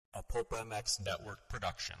Pulp MX Network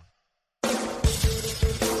production.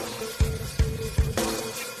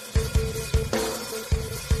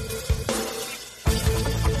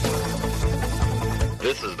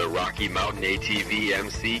 This is the Rocky Mountain ATV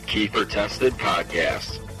MC Kiefer Tested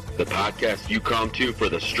Podcast. The podcast you come to for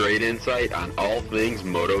the straight insight on all things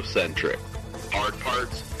moto-centric. Hard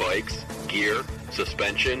parts, bikes, gear,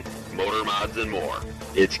 suspension, motor mods, and more.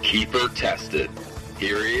 It's Kiefer Tested.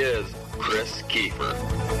 Here he is, Chris Kiefer.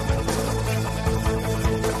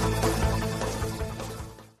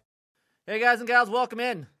 Hey guys and gals, welcome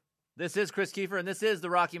in. This is Chris Kiefer, and this is the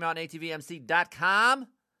Rocky Mountain ATVMC.com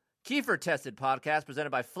Kiefer Tested Podcast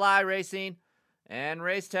presented by Fly Racing and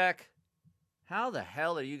Racetech. How the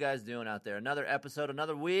hell are you guys doing out there? Another episode,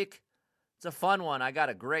 another week. It's a fun one. I got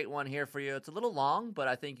a great one here for you. It's a little long, but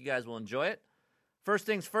I think you guys will enjoy it. First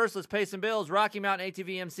things first, let's pay some bills. Rocky Mountain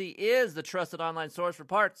ATVMC is the trusted online source for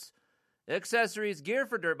parts, accessories, gear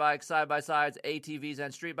for dirt bikes, side-by-sides, ATVs,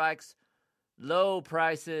 and street bikes. Low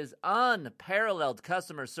prices, unparalleled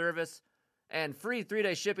customer service, and free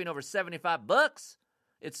 3-day shipping over $75.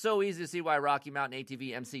 It's so easy to see why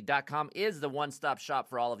RockyMountainATVMC.com is the one-stop shop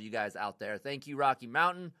for all of you guys out there. Thank you, Rocky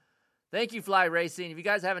Mountain. Thank you, Fly Racing. If you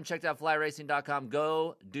guys haven't checked out FlyRacing.com,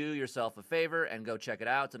 go do yourself a favor and go check it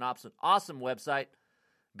out. It's an awesome website.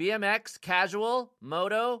 BMX, casual,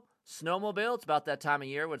 moto, snowmobile. It's about that time of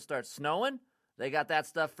year when it starts snowing. They got that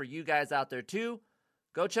stuff for you guys out there, too.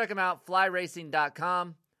 Go check them out,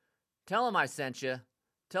 FlyRacing.com. Tell them I sent you.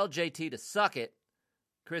 Tell JT to suck it.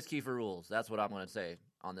 Chris Kiefer rules. That's what I'm going to say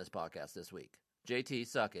on this podcast this week. JT,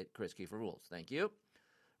 suck it. Chris Kiefer rules. Thank you.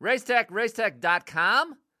 Racetech,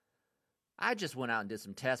 racetech.com. I just went out and did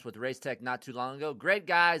some tests with Racetech not too long ago. Great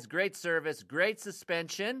guys, great service, great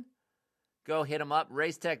suspension. Go hit them up,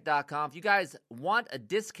 racetech.com. If you guys want a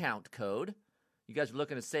discount code, you guys are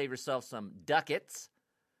looking to save yourself some ducats,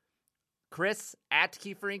 Chris at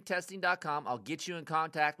KieferInkTesting.com. I'll get you in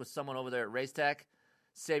contact with someone over there at Racetech.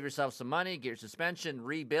 Save yourself some money, get your suspension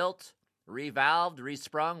rebuilt, revalved,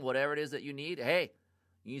 resprung, whatever it is that you need. Hey,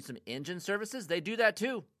 you need some engine services? They do that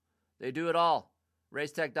too. They do it all.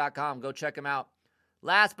 Racetech.com. Go check them out.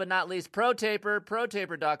 Last but not least, ProTaper,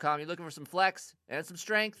 ProTaper.com. You're looking for some flex and some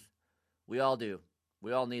strength? We all do.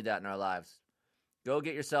 We all need that in our lives. Go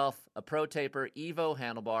get yourself a ProTaper Evo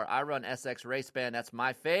handlebar. I run SX Race Band. That's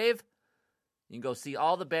my fave. You can go see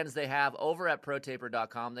all the bends they have over at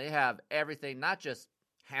ProTaper.com. They have everything, not just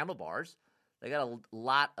handlebars. They got a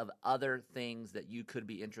lot of other things that you could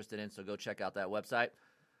be interested in, so go check out that website.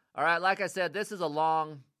 All right, like I said, this is a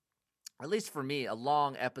long, at least for me, a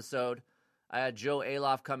long episode. I had Joe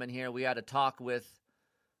Aloff come in here. We had a talk with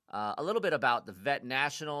a little bit about the Vet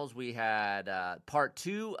Nationals. We had part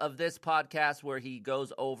 2 of this podcast where he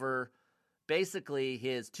goes over basically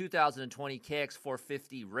his 2020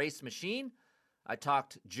 KX450 race machine. I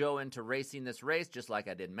talked Joe into racing this race just like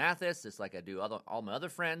I did Mathis, just like I do all my other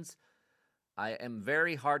friends. I am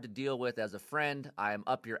very hard to deal with as a friend. I am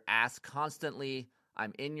up your ass constantly.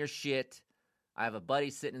 I'm in your shit. I have a buddy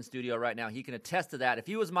sitting in studio right now. He can attest to that. If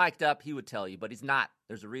he was mic'd up, he would tell you, but he's not.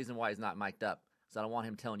 There's a reason why he's not mic'd up, because I don't want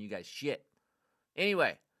him telling you guys shit.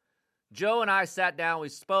 Anyway, Joe and I sat down. We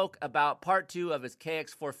spoke about part 2 of his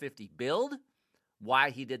KX450 build, why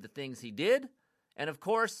he did the things he did, and of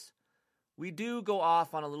course, we do go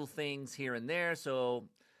off on a little things here and there, so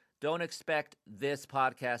don't expect this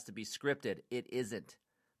podcast to be scripted. It isn't,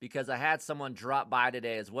 because I had someone drop by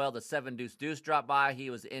today as well. The 7 Deuce Deuce dropped by. He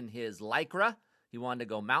was in his Lycra. He wanted to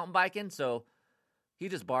go mountain biking, so he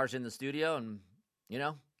just barged in the studio and,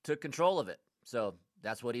 took control of it. So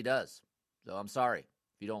that's what he does. So I'm sorry.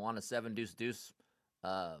 If you don't want a 7 Deuce Deuce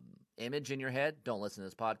image in your head, don't listen to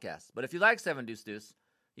this podcast. But if you like 7 Deuce Deuce,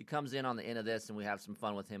 he comes in on the end of this, and we have some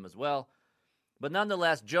fun with him as well. But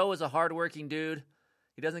nonetheless, Joe is a hardworking dude.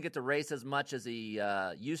 He doesn't get to race as much as he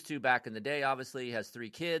used to back in the day. Obviously, he has 3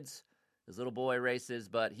 kids. His little boy races,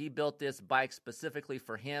 but he built this bike specifically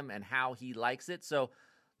for him and how he likes it. So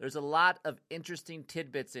there's a lot of interesting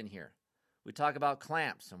tidbits in here. We talk about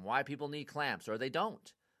clamps and why people need clamps, or they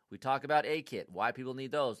don't. We talk about A-kit, why people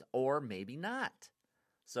need those, or maybe not.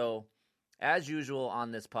 So as usual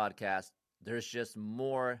on this podcast, there's just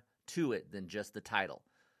more to it than just the title.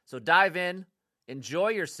 So dive in. Enjoy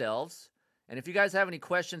yourselves. And if you guys have any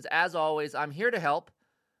questions, as always, I'm here to help.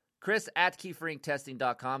 Chris at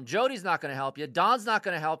KieferInkTesting.com. Jody's not going to help you. Don's not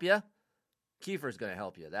going to help you. Kiefer's going to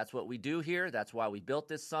help you. That's what we do here. That's why we built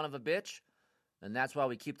this son of a bitch. And that's why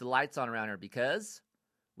we keep the lights on around here, because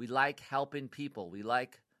we like helping people. We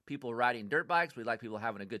like people riding dirt bikes. We like people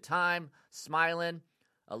having a good time, smiling.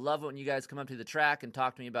 I love it when you guys come up to the track and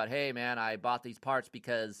talk to me about, hey, man, I bought these parts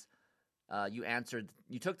because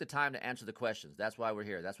you took the time to answer the questions. That's why we're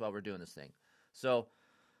here. That's why we're doing this thing. So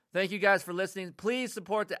thank you guys for listening. Please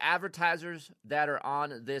support the advertisers that are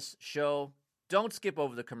on this show. Don't skip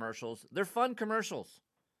over the commercials. They're fun commercials.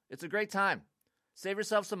 It's a great time. Save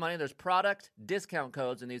yourself some money. There's product discount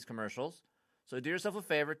codes in these commercials. So do yourself a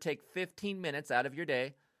favor. Take 15 minutes out of your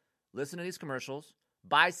day. Listen to these commercials.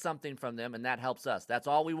 Buy something from them, and that helps us. That's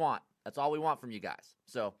all we want. That's all we want from you guys.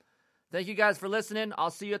 So thank you guys for listening. I'll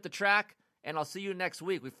see you at the track, and I'll see you next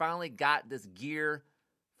week. We finally got this gear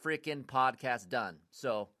freaking podcast done.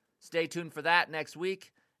 So stay tuned for that next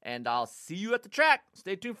week, and I'll see you at the track.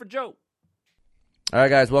 Stay tuned for Joe. All right,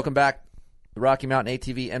 guys, welcome back. The Rocky Mountain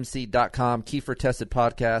ATVMC.com Kiefer Tested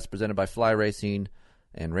Podcast presented by Fly Racing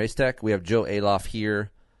and Racetech. We have Joe Aloff here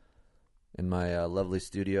in my lovely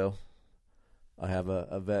studio. I have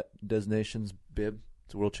a vet designations bib.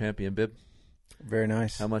 It's a world champion bib. Very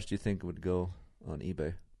nice. How much do you think would go on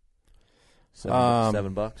eBay?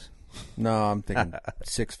 $7? No, I'm thinking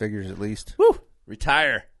 6 figures at least. Woo!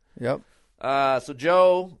 Retire. Yep. So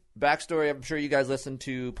Joe, backstory, I'm sure you guys listened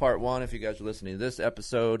to part 1. If you guys are listening to this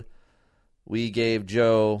episode, we gave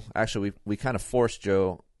Joe, actually we kind of forced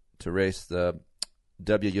Joe to race the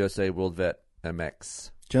WUSA World Vet MX.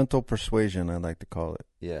 Gentle persuasion, I like to call it.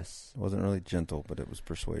 Yes. It wasn't really gentle, but it was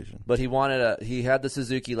persuasion. But he had the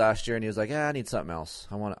Suzuki last year, and he was like, I need something else.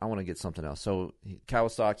 I want to get something else. So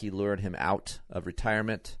Kawasaki lured him out of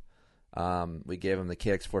retirement. We gave him the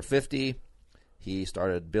KX450. He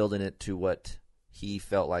started building it to what he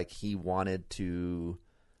felt like he wanted to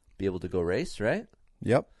be able to go race, right?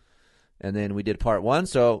 Yep. And then we did part 1,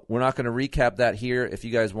 so we're not going to recap that here. If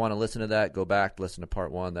you guys want to listen to that, go back, listen to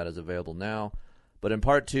part 1. That is available now. But in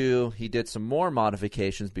part 2, he did some more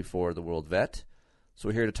modifications before the World Vet. So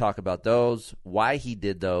we're here to talk about those, why he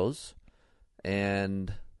did those,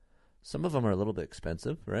 and some of them are a little bit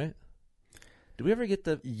expensive, right? Did we ever get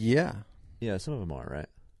the... Yeah. Yeah, some of them are, right?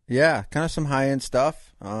 Yeah, kind of some high-end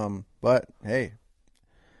stuff. But, hey,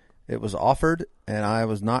 it was offered, and I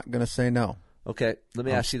was not going to say no. Okay, let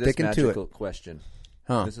me ask you this magical question.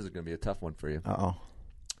 Huh. This is going to be a tough one for you. Uh-oh.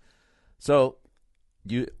 So,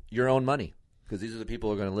 your own money, because these are the people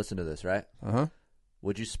who are going to listen to this, right? Uh-huh.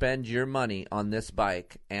 Would you spend your money on this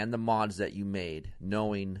bike and the mods that you made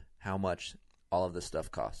knowing how much all of this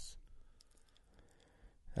stuff costs?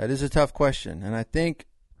 That is a tough question, and I think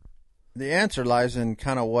the answer lies in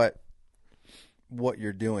kind of what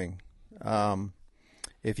you're doing.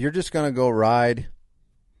 If you're just going to go ride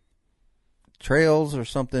trails or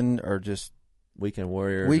something, or just weekend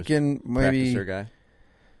warrior, maybe practicer guy.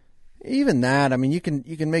 Even that, I mean, you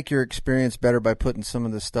can make your experience better by putting some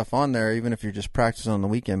of this stuff on there, even if you're just practicing on the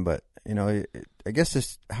weekend. But I guess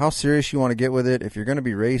it's how serious you want to get with it. If you're going to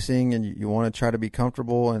be racing and you want to try to be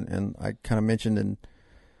comfortable, and I kind of mentioned in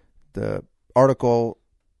the article,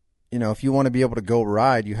 if you want to be able to go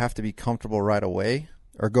ride, you have to be comfortable right away,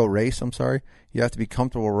 or go race. I'm sorry, you have to be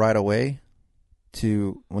comfortable right away.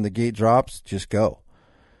 To when the gate drops, just go.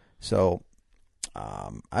 So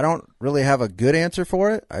I don't really have a good answer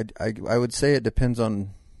for it. I would say it depends on.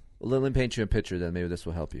 Well, let me paint you a picture then. Maybe this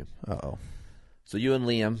will help you. Uh-oh. So you and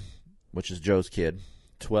Liam, which is Joe's kid,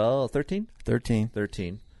 13?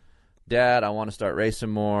 13. Dad, I want to start racing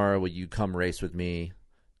more. Will you come race with me?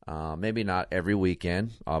 Maybe not every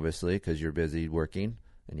weekend, obviously, because you're busy working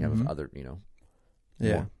and you have other,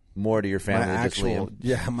 Yeah. More to your family than just Liam.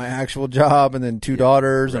 Yeah, my actual job, and then 2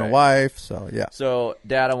 daughters and a wife. So, yeah. So,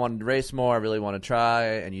 Dad, I wanted to race more. I really want to try.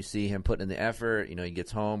 And you see him putting in the effort. He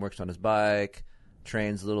gets home, works on his bike,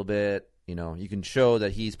 trains a little bit. You can show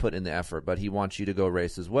that he's putting in the effort, but he wants you to go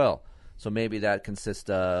race as well. So maybe that consists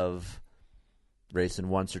of racing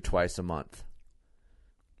once or twice a month.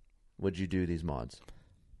 Would you do these mods?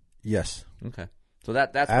 Yes. Okay. So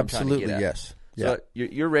that's what absolutely I'm trying to get at. Yes. Yeah. So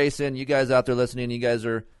you're racing. You guys out there listening, you guys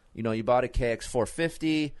are, you bought a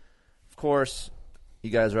KX450. Of course, you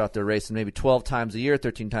guys are out there racing maybe 12 times a year,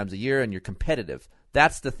 13 times a year, and you're competitive.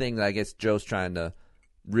 That's the thing that I guess Joe's trying to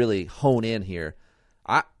really hone in here.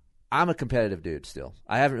 I'm a competitive dude still.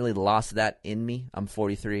 I haven't really lost that in me. I'm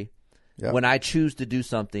 43. Yep. When I choose to do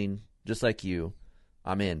something, just like you,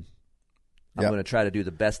 I'm in. I'm going to try to do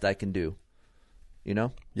the best I can do.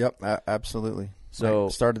 Yep, absolutely. So I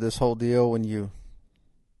started this whole deal when you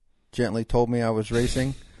gently told me I was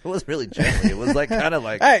racing. It wasn't really gently. It was like kind of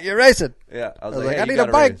like, hey, you're racing. Yeah. I was like, hey, I need a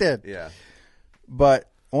bike then. Yeah. But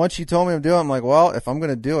once you told me I'm doing it, I'm like, well, if I'm going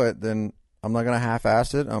to do it, then I'm not going to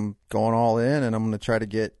half-ass it. I'm going all in, and I'm going to try to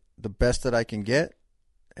get the best that I can get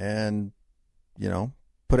and,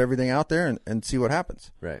 put everything out there and see what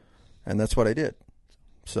happens. Right. And that's what I did.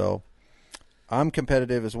 So I'm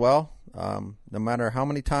competitive as well. No matter how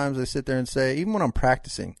many times I sit there and say, even when I'm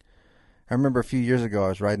practicing, I remember a few years ago I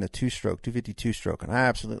was riding a 250 stroke, and I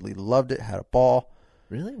absolutely loved it, had a ball.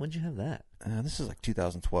 Really? When did you have that? This is like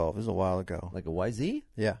 2012. This is a while ago. Like a YZ?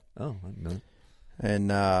 Yeah. Oh, I didn't know.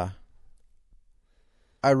 And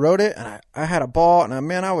I rode it, and I had a ball,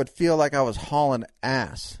 and I would feel like I was hauling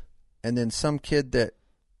ass. And then some kid that,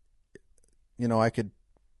 I could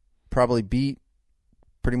probably beat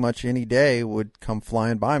pretty much any day would come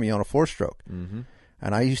flying by me on a 4-stroke. Mm-hmm.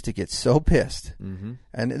 And I used to get so pissed. Mm-hmm.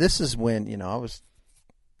 And this is when, I was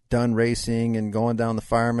done racing and going down the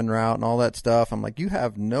fireman route and all that stuff. I'm like, you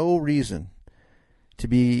have no reason to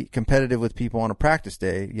be competitive with people on a practice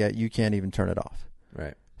day, yet you can't even turn it off.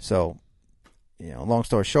 Right. So, long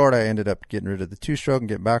story short, I ended up getting rid of the 2-stroke and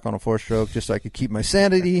getting back on a 4-stroke just so I could keep my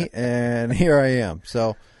sanity, and here I am.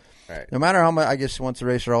 So, right. No matter how much, I guess once a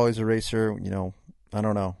racer, always a racer, I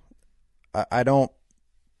don't know.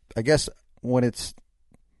 I guess when it's,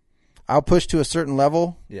 I'll push to a certain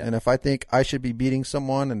level, and if I think I should be beating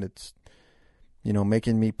someone and it's,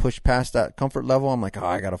 making me push past that comfort level, I'm like,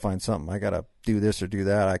 I got to find something. I got to do this or do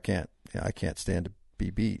that. I can't stand to be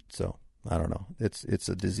beat. So I don't know. It's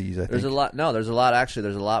a disease. I think there's a lot. No, there's a lot. Actually,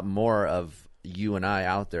 there's a lot more of you and I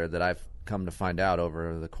out there that I've come to find out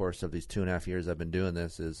over the course of these 2.5 years I've been doing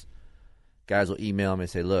this. Is guys will email me and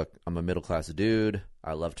say, "Look, I'm a middle class dude.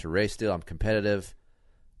 I love to race still. I'm competitive.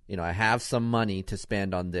 I have some money to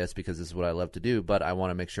spend on this because this is what I love to do, but I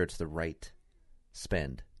want to make sure it's the right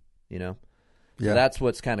spend." So that's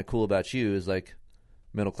what's kind of cool about you is like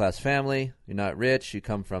middle class family. You're not rich. You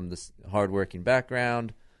come from this hardworking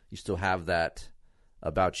background. You still have that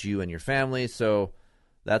about you and your family. So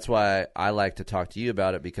that's why I like to talk to you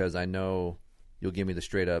about it, because I know you'll give me the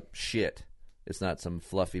straight up shit. It's not some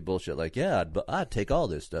fluffy bullshit like, I'd take all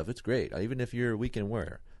this stuff. It's great. Even if you're a weekend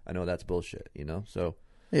wearer. I know that's bullshit, So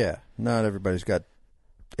yeah, not everybody's got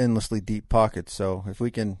endlessly deep pockets. So if we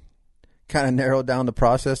can kind of narrow down the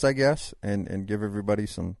process, I guess, and give everybody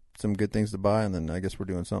some good things to buy, and then I guess we're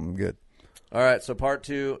doing something good. All right, so part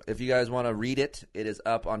 2, if you guys want to read it, it is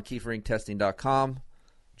up on KieferInkTesting.com.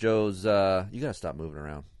 Joe's, you got to stop moving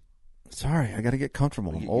around. Sorry, I got to get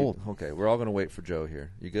comfortable. I'm old. Okay, we're all going to wait for Joe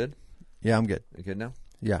here. You good? Yeah, I'm good. You good now?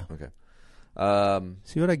 Yeah. Okay.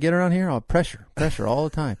 See what I get around here? Pressure all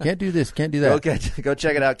the time. Can't do this, can't do that. Okay, go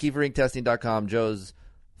check it out, KieferInkTesting.com. Joe's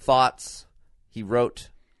thoughts. He wrote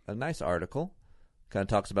a nice article, kind of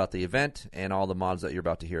talks about the event and all the mods that you're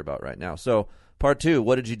about to hear about right now. So, part 2,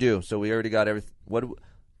 what did you do? So we already got everything.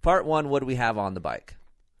 Part 1, what do we have on the bike?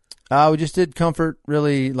 We just did comfort,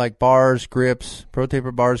 really, like bars, grips, Pro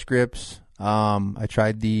Taper bars, grips. I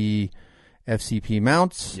tried the FCP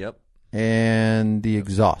mounts. Yep. And the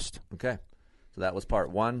exhaust. Okay. So that was part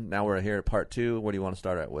 1. Now we're here at part 2. What do you want to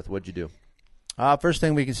start out with? What'd you do? First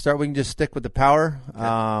thing we can just stick with the power.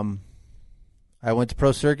 Okay. I went to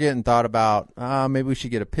Pro Circuit and thought about maybe we should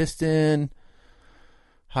get a piston,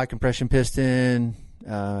 high compression piston,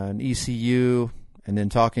 an ECU, and then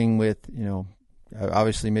talking with,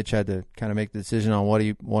 obviously Mitch had to kind of make the decision on what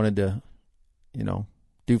he wanted to,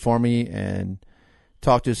 do for me, and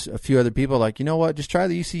talk to a few other people like, just try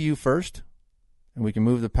the ECU first, and we can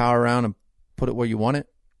move the power around and put it where you want it.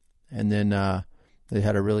 And then they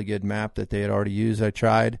had a really good map that they had already used. I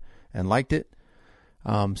tried and liked it.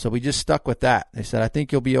 So we just stuck with that. They said, I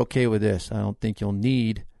think you'll be okay with this. I don't think you'll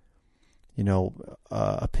need,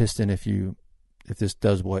 a piston if this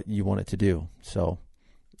does what you want it to do. So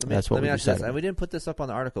that's what we decided. And we didn't put this up on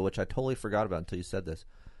the article, which I totally forgot about until you said this.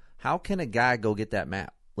 How can a guy go get that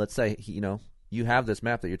map? Let's say, you have this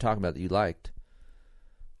map that you're talking about that you liked.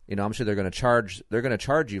 I'm sure they're going to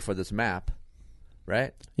charge you for this map,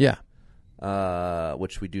 right? Yeah.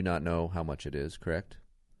 Which we do not know how much it is, correct?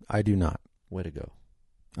 I do not. Way to go.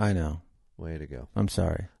 I know. Way to go. I'm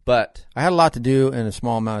sorry. But I had a lot to do in a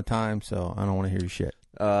small amount of time, so I don't want to hear your shit.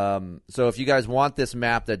 So if you guys want this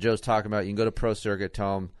map that Joe's talking about, you can go to Pro Circuit,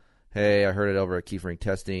 tell them, hey, I heard it over at Kiefer Ink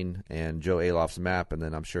Testing and Joe Aloff's map, and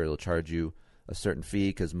then I'm sure it'll charge you a certain fee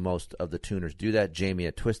because most of the tuners do that. Jamie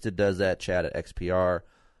at Twisted does that. Chad at XPR.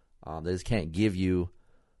 They just can't give you,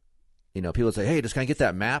 people say, hey, just can I get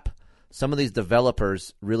that map? Some of these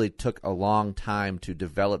developers really took a long time to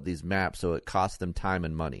develop these maps, so it cost them time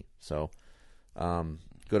and money. So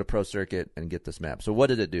go to Pro Circuit and get this map. So what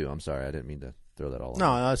did it do? I'm sorry, I didn't mean to throw that all.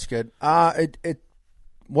 No, that's good.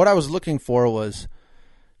 What I was looking for was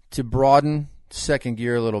to broaden second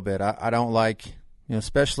gear a little bit. I don't like,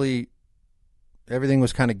 especially everything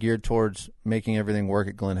was kind of geared towards making everything work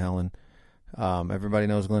at Glen Helen. Everybody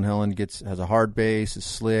knows Glen Helen has a hard base, is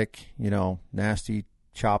slick, nasty,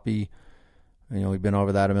 choppy. We've been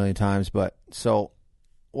over that a million times. But so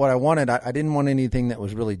what I wanted, I didn't want anything that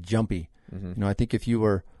was really jumpy. Mm-hmm. I think if you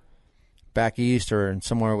were back east or in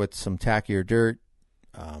somewhere with some tackier dirt,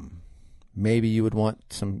 maybe you would want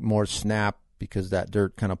some more snap because that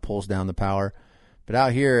dirt kind of pulls down the power. But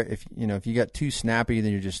out here, if you got too snappy,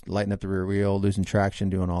 then you're just lighting up the rear wheel, losing traction,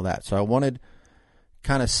 doing all that. So I wanted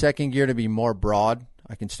kind of second gear to be more broad.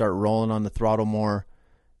 I can start rolling on the throttle more,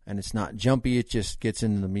 and it's not jumpy. It just gets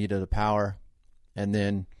into the meat of the power. And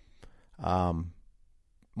then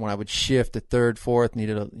when I would shift to third, fourth,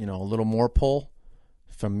 needed a little more pull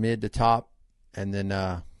from mid to top, and then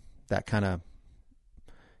that kind of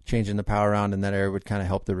changing the power around in that area would kind of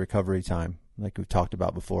help the recovery time, like we've talked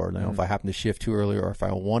about before. If I happen to shift too early, or if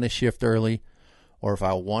I want to shift early, or if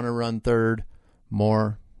I want to run third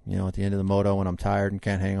more, at the end of the moto when I'm tired and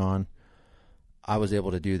can't hang on, I was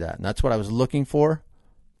able to do that. And that's what I was looking for.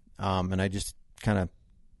 And I just kind of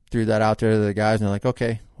threw that out there to the guys, and they're like,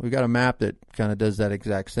 okay, we've got a map that kind of does that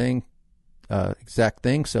exact thing.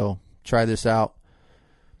 So try this out.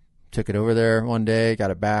 Took it over there one day,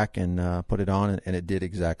 got it back, and put it on, and it did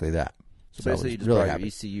exactly that. So basically, you just really brought happy. your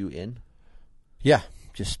ECU in? Yeah,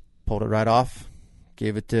 just pulled it right off,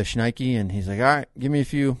 gave it to Schneike, and he's like, all right, give me a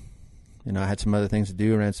few. I had some other things to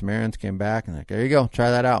do, ran some errands, came back, and like, there you go,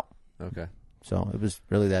 try that out. Okay. So it was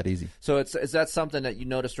really that easy. So is that something that you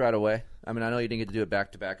noticed right away? I mean, I know you didn't get to do it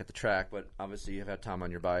back-to-back at the track, but obviously you've had time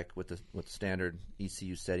on your bike with the standard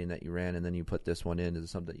ECU setting that you ran, and then you put this one in. Is it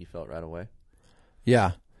something that you felt right away?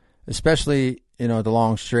 Yeah, especially, the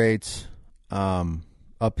long straights,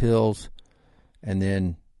 uphills, and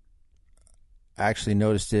then I actually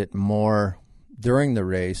noticed it more during the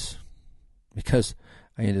race because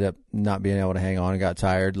I ended up not being able to hang on and got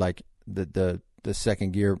tired. Like the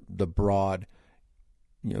second gear, the broad,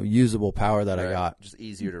 usable power that I got. Just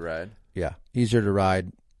easier to ride. Yeah, easier to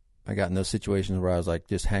ride. I got in those situations where I was like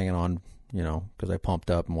just hanging on, because I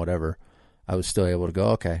pumped up and whatever. I was still able to go,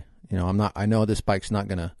 okay, I know this bike's not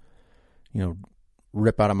going to,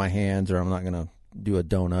 rip out of my hands, or I'm not going to do a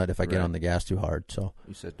donut if I get on the gas too hard. So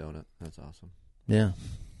you said donut. That's awesome. Yeah.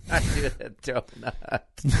 I do a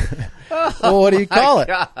donut. Well, what do you call it?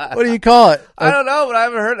 What do you call it? I don't know, but I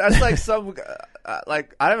haven't heard. That's like some, I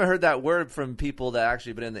haven't heard that word from people that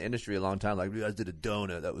actually been in the industry a long time. Like, you guys did a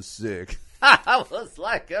donut. That was sick. I was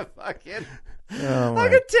like a fucking,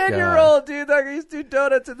 like a 10-year-old dude that used to do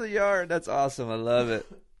donuts in the yard. That's awesome. I love it.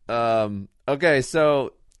 Okay,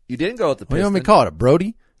 so you didn't go with the piston. What do you want me to call it? A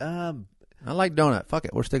Brody? I like donut. Fuck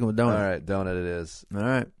it. We're sticking with donut. All right, donut it is. All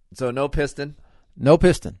right. So no piston. No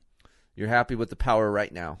piston. You're happy with the power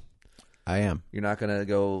right now. I am. You're not going to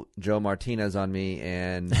go Joe Martinez on me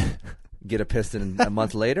and get a piston a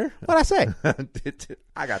month later? What'd I say?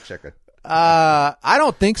 I got chicken. I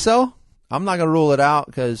don't think so. I'm not going to rule it out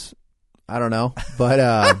because I don't know. But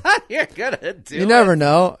you're going to do you never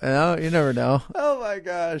know. You never know. Oh, my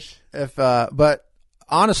gosh. But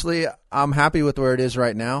honestly, I'm happy with where it is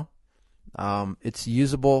right now. It's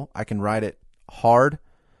usable. I can ride it hard.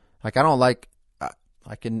 Like, I don't like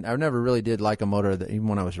I never really did like a motor that even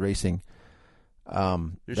when I was racing.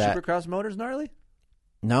 Your Supercross motor's gnarly?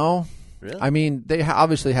 No. Really? I mean, they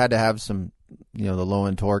obviously had to have some, the low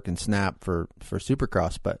end torque and snap for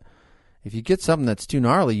Supercross. But if you get something that's too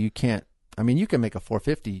gnarly, you can't. I mean, you can make a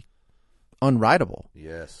 450 unrideable.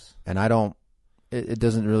 Yes. And I don't. It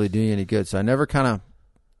doesn't really do you any good. So I never kind of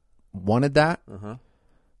wanted that. Uh-huh.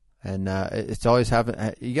 And it's always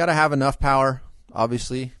you got to have enough power,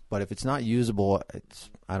 obviously. But if it's not usable,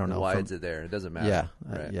 I don't know. Why is it there? It doesn't matter. Yeah,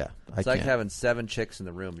 right. Yeah. It's like having 7 chicks in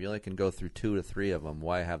the room. You only can go through 2 to 3 of them.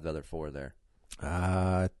 Why have the other 4 there?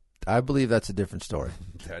 I believe that's a different story.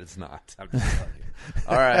 That is not. I'm just telling you.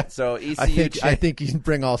 All right, so ECU. I think you can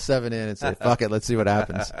bring all 7 in and say, "Fuck it, let's see what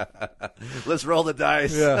happens." Let's roll the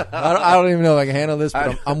dice. Yeah, I don't even know if I can handle this,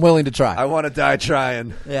 but I'm willing to try. I want to die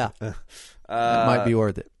trying. Yeah, it might be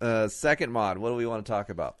worth it. Second mod. What do we want to talk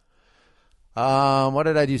about? What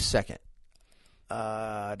did I do second?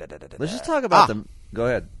 Let's just talk about them. Go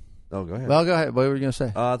ahead. Oh, go ahead. Well, go ahead. What were you going to say?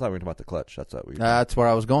 I thought we were talking about the clutch. That's what we. That's where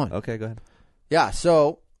I was going. Okay, go ahead. Yeah.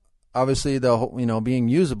 So obviously, being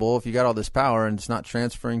usable. If you got all this power and it's not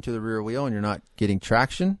transferring to the rear wheel, and you're not getting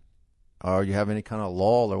traction, or you have any kind of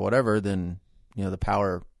lull or whatever, then the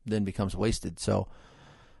power then becomes wasted. So,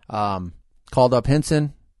 called up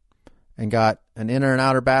Henson and got an inner and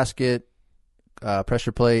outer basket,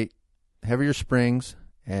 pressure plate, heavier springs,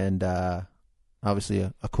 and obviously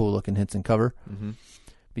a cool looking Henson cover. Mm-hmm.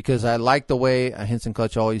 Because I like the way a Henson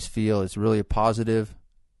clutch always feel. It's really a positive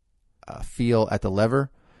feel at the lever.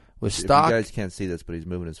 With stock, you guys can't see this, but he's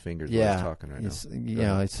moving his fingers while he's talking right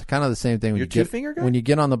now. It's kind of the same thing. You're two-finger guy? When you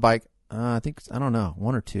get on the bike, I don't know,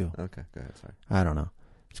 1 or 2. Okay, go ahead. Sorry. I don't know.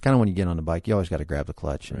 It's kind of when you get on the bike, you always got to grab the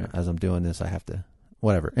clutch. And as I'm doing this, I have to,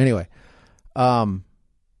 whatever. Anyway, but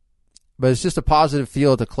it's just a positive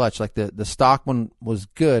feel of the clutch. Like the stock one was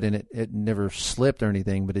good, and it never slipped or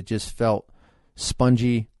anything, but it just felt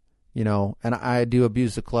spongy, you know. And I do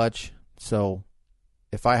abuse the clutch, so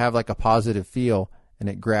if I have like a positive feel and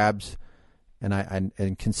it grabs, and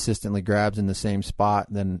and consistently grabs in the same spot,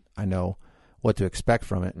 then I know what to expect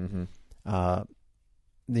from it. Mm-hmm.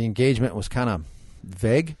 The engagement was kind of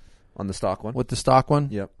vague on the stock one. With the stock one,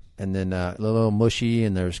 yep. And then a little mushy,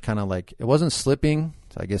 and there's kind of like, it wasn't slipping.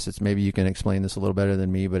 So I guess it's, maybe you can explain this a little better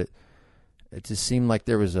than me, but it just seemed like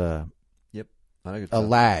there was a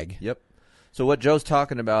lag. Yep. So what Joe's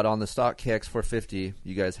talking about on the stock KX450,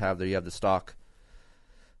 you guys have there. You have the stock.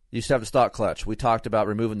 You used to have the stock clutch. We talked about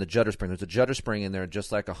removing the judder spring. There's a judder spring in there,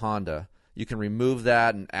 just like a Honda. You can remove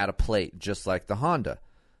that and add a plate, just like the Honda.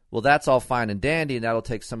 Well, that's all fine and dandy, and that'll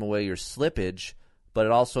take some away your slippage, but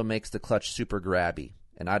it also makes the clutch super grabby,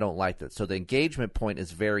 and I don't like that. So the engagement point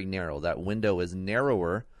is very narrow. That window is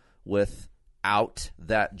narrower without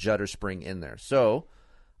that judder spring in there. So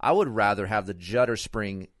I would rather have the judder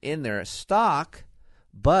spring in there stock,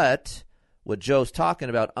 but what Joe's talking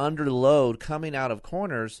about, under load coming out of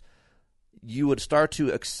corners, you would start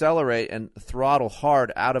to accelerate and throttle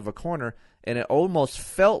hard out of a corner, and it almost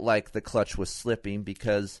felt like the clutch was slipping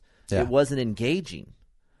because it wasn't engaging.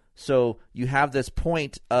 So you have this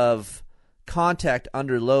point of contact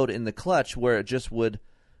under load in the clutch where it just would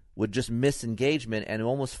just miss engagement, and it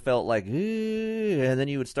almost felt like, and then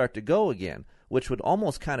you would start to go again, which would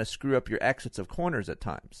almost kind of screw up your exits of corners at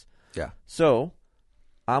times. Yeah. So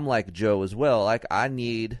I'm like Joe as well. Like, I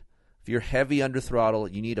need, if you're heavy under throttle,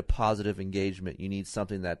 you need a positive engagement. You need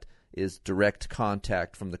something that is direct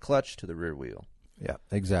contact from the clutch to the rear wheel. Yeah,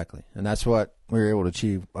 exactly. And that's what we were able to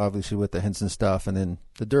achieve, obviously, with the Henson stuff. And then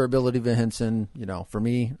the durability of the Henson, you know, for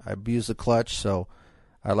me, I abuse the clutch, so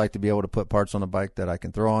I like to be able to put parts on the bike that I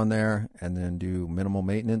can throw on there and then do minimal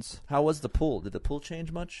maintenance. How was the pull? Did the pull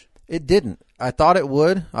change much? It didn't. I thought it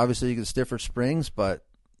would. Obviously, you get stiffer springs, but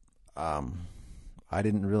I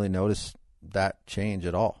didn't really notice that change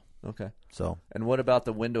at all. Okay. So. And what about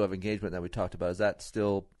the window of engagement that we talked about? Is that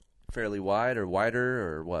still fairly wide or wider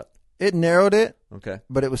or what? It narrowed it. Okay.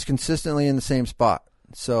 But it was consistently in the same spot.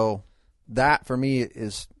 So that for me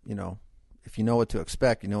is, you know, if you know what to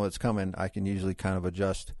expect, you know what's coming, I can usually kind of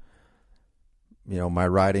adjust, you know, my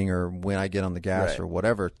riding or when I get on the gas or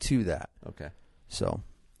whatever to that. Okay. So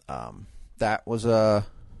that was a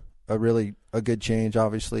really a good change,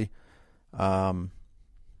 obviously. I'm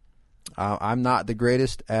not the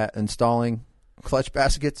greatest at installing clutch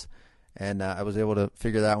baskets, and I was able to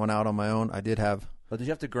figure that one out on my own. I did have. But did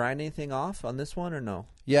you have to grind anything off on this one or no?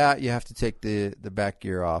 Yeah, you have to take the back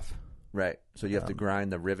gear off. Right. So you have to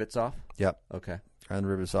grind the rivets off? Yep. Okay. Grind the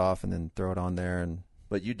rivets off and then throw it on there.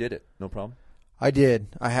 But you did it, no problem? I did.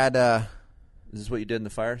 I had. Is this what you did in the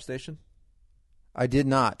fire station? I did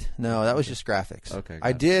not. No, that was just graphics. Okay.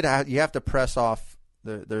 I did. You have to press off.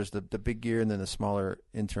 There's the big gear and then the smaller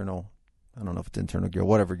internal. I don't know if it's internal gear,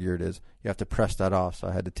 whatever gear it is. You have to press that off. So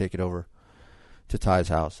I had to take it over to Ty's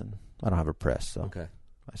house, and I don't have a press. So okay.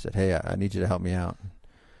 I said, "Hey, I need you to help me out."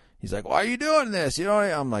 He's like, "Why are you doing this?" You know,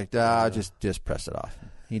 I'm like, just press it off.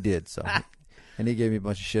 He did. So, and he gave me a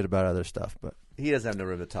bunch of shit about other stuff, but he doesn't have no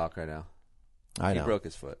room to talk right now. I know. He broke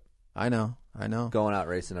his foot. I know. Going out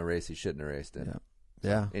racing a race he shouldn't have raced in. Yeah. So,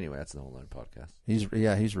 yeah. Anyway, that's the whole other podcast. He's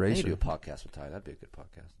racing. I need to do a podcast with Ty. That'd be a good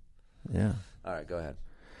podcast. Yeah. All right, go ahead.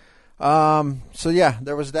 So yeah,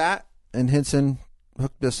 there was that, and Henson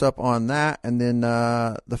hooked us up on that, and then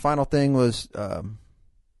the final thing was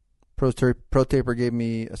Pro Taper gave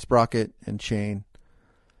me a sprocket and chain.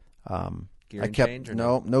 Gearing change or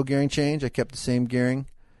no gearing change. I kept the same gearing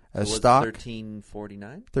as so stock. 1349?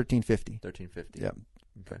 1350. 1350. Yep.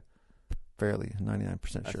 Okay. Fairly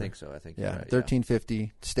 99% sure. I think so. I think yeah, you're right.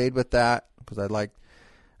 1350. Stayed with that because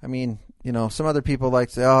I mean, you know, some other people like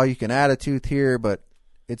to say, oh, you can add a tooth here, but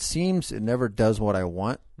it seems it never does what I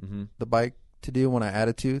want the bike to do when I add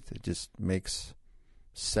a tooth. It just makes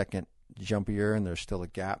second jumpier, and there's still a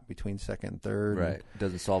gap between second and third. Right. It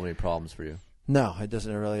doesn't solve any problems for you. No, it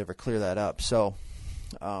doesn't really ever clear that up. So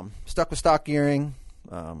stuck with stock gearing.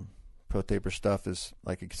 Pro Taper stuff is,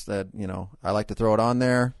 like I said, you know, I like to throw it on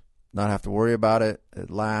there, not have to worry about it. It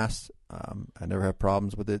lasts. I never have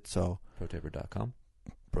problems with it. So ProTaper.com.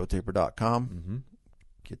 ProTaper.com. Mm-hmm.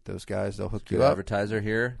 Get those guys. They'll hook Good you up. Advertiser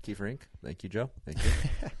here, Kiefer Inc. Thank you, Joe. Thank you.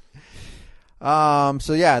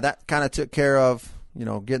 So yeah, that kind of took care of, you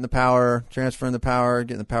know, getting the power, transferring the power,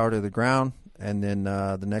 getting the power to the ground. And then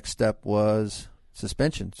the next step was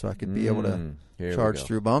suspension, so I could be able to Here charge we go.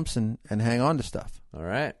 through bumps and hang on to stuff. All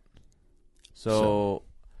right. So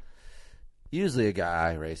usually a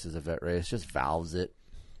guy races a vet race, just valves it.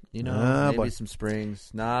 You know, maybe but some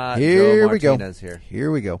springs. Not here Joe we go. Martinez here.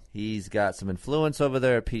 Here we go. He's got some influence over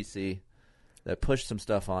there at PC that pushed some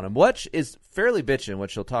stuff on him, which is fairly bitchin',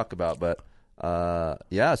 which he'll talk about. But,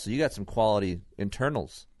 yeah, so you got some quality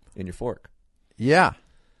internals in your fork. Yeah.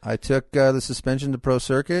 I took the suspension to Pro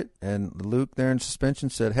Circuit, and Luke there in suspension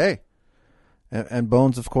said, hey, and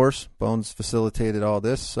Bones, of course. Bones facilitated all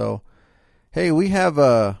this. So, hey, we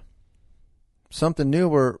have something new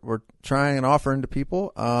we're trying and offering to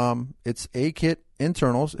people. It's A-Kit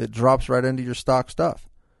internals. It drops right into your stock stuff.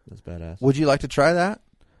 That's badass. Would you like to try that?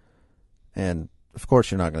 And, of course,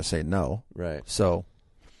 you're not going to say no. Right. So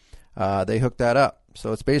they hooked that up.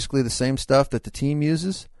 So it's basically the same stuff that the team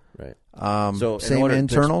uses. Right. So same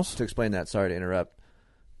internals. To explain that, sorry to interrupt.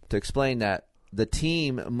 To explain that, the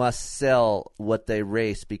team must sell what they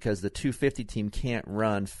race because the 250 team can't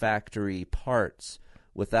run factory parts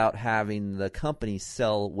without having the company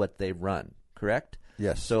sell what they run, correct?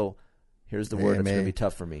 Yes. So here's the word that's going to be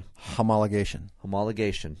tough for me. Homologation.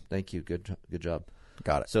 Homologation. Thank you. Good job.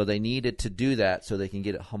 Got it. So they needed to do that so they can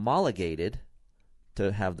get it homologated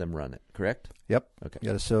to have them run it, correct? Yep.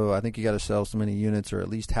 Okay. So I think you got to sell so many units, or at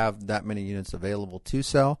least have that many units available to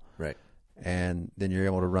sell. Right. And then you're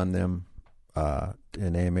able to run them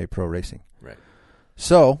in AMA Pro Racing. Right.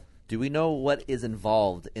 So, do we know what is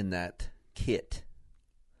involved in that kit?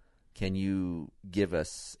 Can you give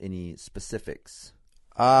us any specifics?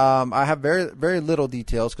 I have very, very little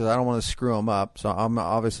details because I don't want to screw them up. So I'm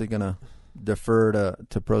obviously going to defer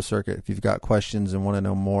to Pro Circuit. If you've got questions and want to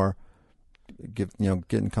know more, get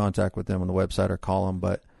in contact with them on the website or call them.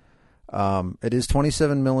 But it is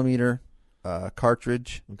 27 millimeter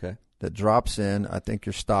cartridge. Okay. That drops in. I think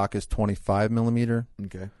your stock is 25 millimeter.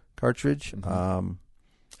 Okay. Cartridge. Mm-hmm.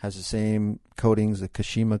 Has the same coatings, the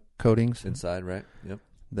Kashima coatings inside, right? Yep.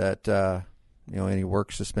 That any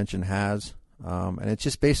work suspension has, and it's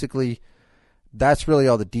just basically that's really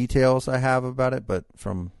all the details I have about it. But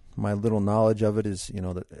from my little knowledge of it is,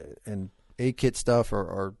 that and A-Kit stuff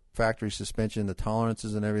or factory suspension, the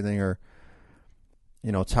tolerances and everything are,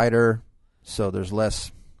 tighter, so there's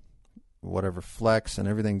less whatever flex, and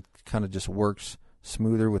everything kind of just works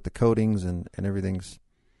smoother with the coatings, and everything's,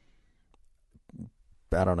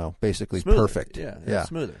 I don't know, basically smoother. Perfect. Yeah, yeah.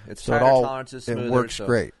 Smoother. It's so tighter tolerances, smoother. It works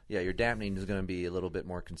great. Yeah, your dampening is going to be a little bit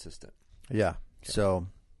more consistent. Yeah. Okay. So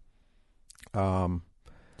then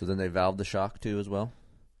they valve the shock too as well?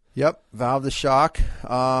 Yep, valve the shock.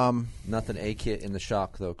 Nothing A-Kit in the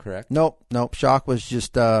shock though, correct? Nope. Shock was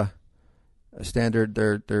just a standard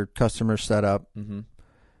their customer setup. Mm-hmm.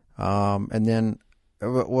 And then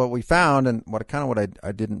what we found, and what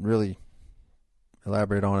I didn't really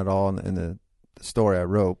elaborate on at all in the story I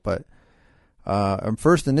wrote, but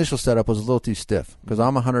first initial setup was a little too stiff because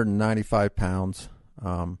I'm 195 pounds.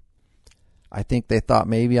 I think they thought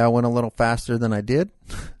maybe I went a little faster than I did.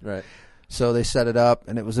 Right. So they set it up,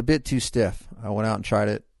 and it was a bit too stiff. I went out and tried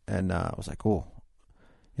it, and I was like, "Oh,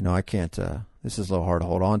 I can't. This is a little hard to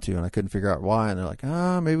hold on to," and I couldn't figure out why. And they're like,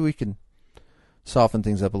 maybe we can soften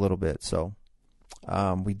things up a little bit." So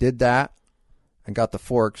we did that and got the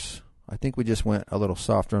forks. I think we just went a little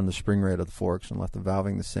softer on the spring rate of the forks and left the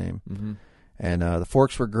valving the same. Mm-hmm. And the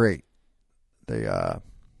forks were great. They,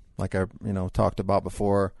 like I talked about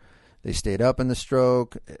before, they stayed up in the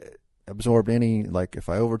stroke, absorbed any, like if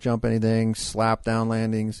I overjump anything, slap down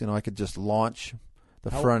landings, I could just launch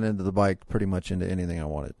the front end of the bike pretty much into anything I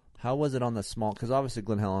wanted. How was it on the small? Because obviously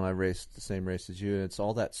Glenn Helen and I raced the same race as you, and it's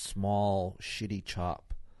all that small, shitty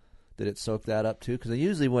chop. Did it soak that up too? Because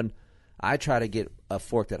usually when I try to get a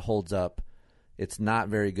fork that holds up, it's not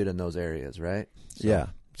very good in those areas, right? So. Yeah.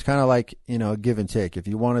 It's kind of like, a give and take. If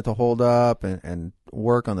you want it to hold up and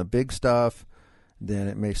work on the big stuff, then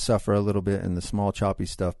it may suffer a little bit in the small, choppy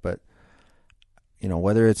stuff. But,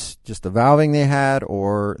 whether it's just the valving they had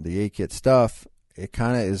or the A-Kit stuff, it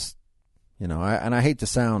kind of is, I hate to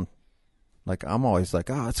sound like I'm always like,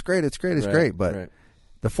 oh, it's great. But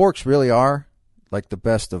the forks really are like the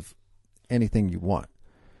best of anything you want.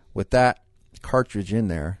 With that cartridge in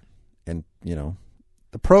there, and,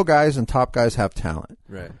 the pro guys and top guys have talent.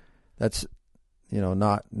 Right. That's,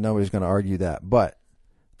 nobody's going to argue that. But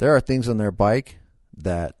there are things on their bike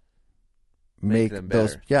that make them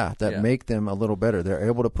those, better. make them a little better. They're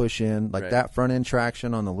able to push in, like Right. that front end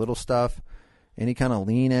traction on the little stuff, any kind of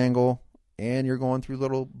lean angle, and you're going through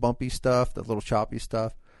little bumpy stuff, the little choppy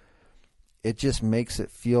stuff. It just makes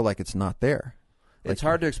it feel like it's not there. It's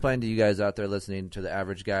hard to explain to you guys out there listening to the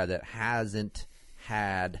average guy that hasn't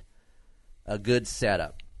had a good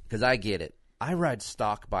setup, because I get it. I ride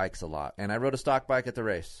stock bikes a lot, and I rode a stock bike at the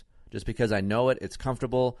race just because I know it. It's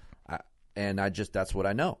comfortable, and that's what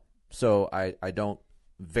I know. So I don't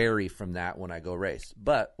vary from that when I go race.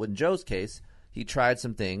 But in Joe's case, he tried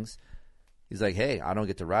some things. He's like, hey, I don't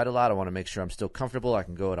get to ride a lot. I want to make sure I'm still comfortable. I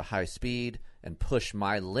can go at a high speed and push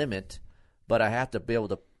my limit, but I have to be able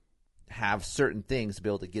to have certain things to be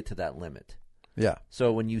able to get to that limit. Yeah.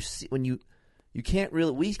 So you can't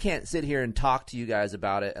really, we can't sit here and talk to you guys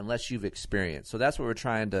about it unless you've experienced. So that's what we're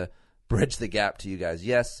trying to bridge the gap to you guys.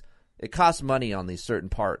 Yes, it costs money on these certain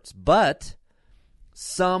parts, but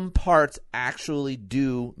some parts actually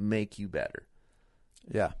do make you better.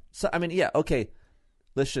 Yeah. So, I mean, yeah, okay,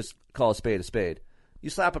 let's just call a spade. You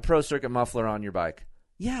slap a Pro Circuit muffler on your bike.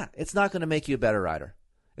 Yeah, it's not going to make you a better rider.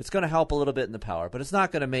 It's going to help a little bit in the power, but it's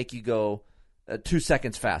not going to make you go 2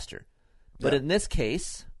 seconds faster. But in this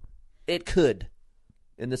case, it could,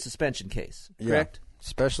 in the suspension case, correct? Yeah.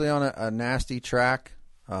 Especially on a nasty track.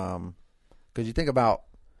 Because you think about,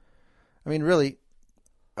 I mean, really,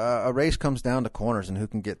 a race comes down to corners and who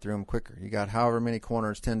can get through them quicker. You got however many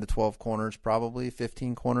corners, 10 to 12 corners, probably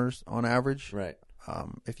 15 corners on average. Right.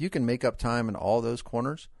 If you can make up time in all those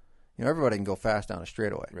corners, everybody can go fast down a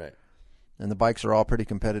straightaway. Right. And the bikes are all pretty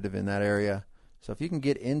competitive in that area. So if you can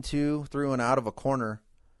get into, through, and out of a corner,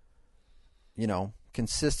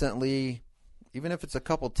 consistently, even if it's a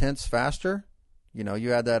couple tenths faster,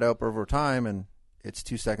 you add that up over time and it's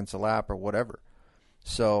 2 seconds a lap or whatever.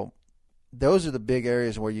 So those are the big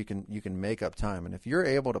areas where you can make up time. And if you're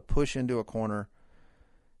able to push into a corner,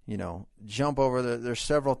 jump over there's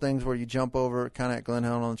several things where you jump over, kind of at Glen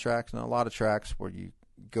Helen on the tracks, and a lot of tracks where you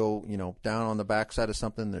go, down on the backside of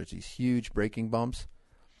something, there's these huge braking bumps.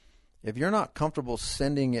 If you're not comfortable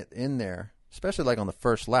sending it in there, especially like on the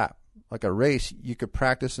first lap, like a race, you could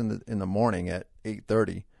practice in the morning at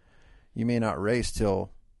 8:30. You may not race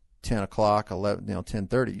till 10 o'clock, 11,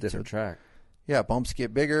 10:30. Different track. Yeah, bumps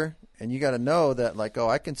get bigger, and you got to know that, like,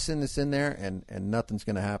 I can send this in there, and nothing's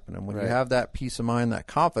going to happen. And when you have that peace of mind, that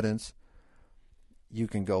confidence, you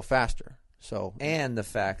can go faster. So, and the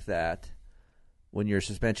fact that when your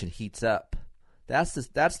suspension heats up, that's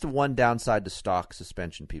the one downside to stock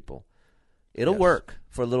suspension, people. It'll work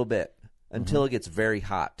for a little bit until it gets very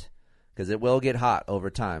hot, because it will get hot over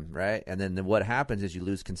time, right? And then what happens is you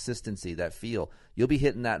lose consistency, that feel. You'll be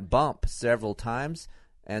hitting that bump several times,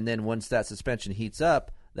 and then once that suspension heats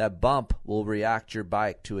up, that bump will react your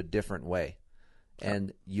bike to a different way.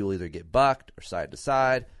 And you'll either get bucked or side to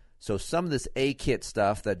side. So some of this A-kit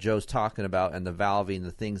stuff that Joe's talking about and the valving,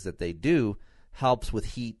 the things that they do, helps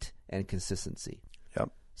with heat and consistency.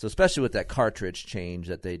 Yep. So especially with that cartridge change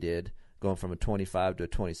that they did, going from a 25 to a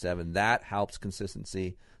 27, that helps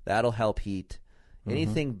consistency. That'll help heat.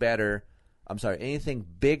 Anything bigger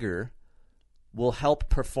will help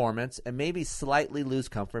performance and maybe slightly lose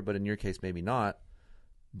comfort, but in your case, maybe not.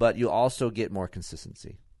 But you'll also get more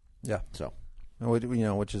consistency. Yeah. So,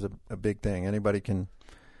 which is a big thing. Anybody can,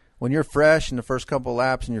 when you're fresh in the first couple of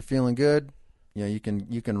laps and you're feeling good, you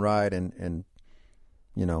can ride and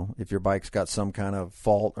if your bike's got some kind of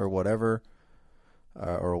fault or whatever,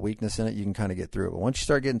 or a weakness in it, you can kind of get through it. But once you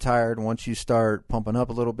start getting tired, once you start pumping up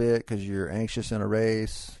a little bit because you're anxious in a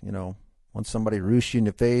race, once somebody roosts you in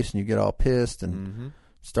the face and you get all pissed and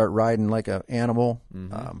start riding like an animal,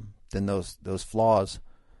 then those flaws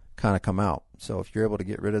kind of come out. So if you're able to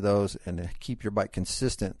get rid of those and keep your bike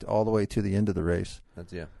consistent all the way to the end of the race,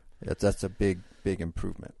 that's a big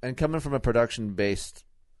improvement. And coming from a production-based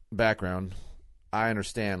background, I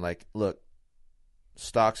understand, like, look,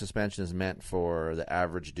 stock suspension is meant for the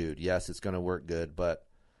average dude. Yes, it's going to work good, but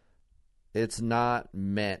it's not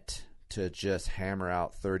meant to just hammer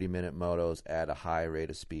out 30-minute motos at a high rate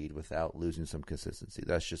of speed without losing some consistency.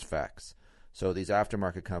 That's just facts. So these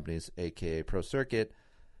aftermarket companies, a.k.a. Pro Circuit,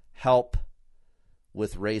 help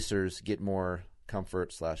with racers get more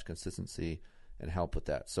comfort / consistency and help with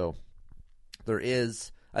that. So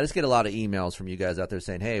I just get a lot of emails from you guys out there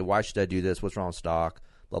saying, hey, why should I do this? What's wrong with stock?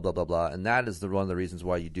 Blah, blah, blah, blah. And that is one of the reasons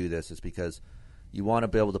why you do this, is because you want to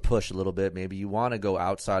be able to push a little bit. Maybe you want to go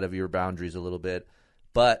outside of your boundaries a little bit,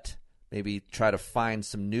 but maybe try to find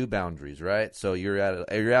some new boundaries, right? So you're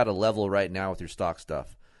at a level right now with your stock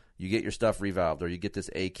stuff. You get your stuff revalved, or you get this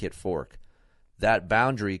A-kit fork. That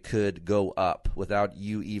boundary could go up without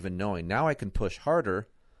you even knowing. Now I can push harder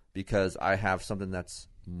because I have something that's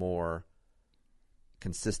more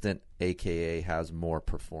consistent, a.k.a. has more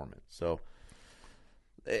performance. So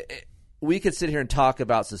we could sit here and talk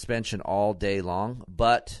about suspension all day long,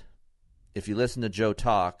 but if you listen to Joe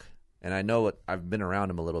talk, and I know I've been around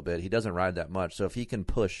him a little bit, he doesn't ride that much. So if he can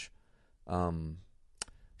push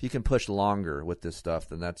if you can push longer with this stuff,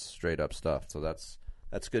 then that's straight up stuff. So that's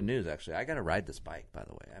good news, actually. I got to ride this bike, by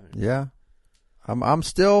the way. Yeah, I'm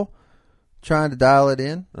still trying to dial it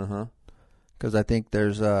in. Because I think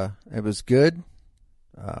it was good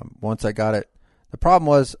once I got it. The problem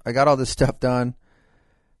was I got all this stuff done.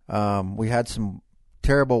 We had some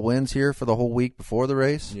terrible winds here for the whole week before the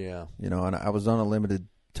race. Yeah. And I was on a limited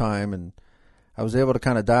time, and I was able to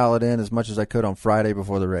kind of dial it in as much as I could on Friday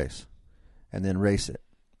before the race and then race it.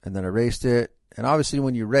 And then I raced it. And obviously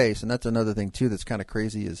when you race, and that's another thing too that's kind of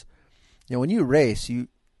crazy is, when you race, you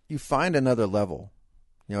find another level.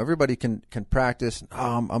 Everybody can practice.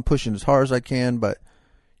 I'm pushing as hard as I can, but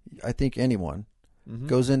I think anyone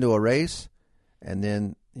goes into a race and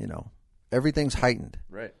then, everything's heightened.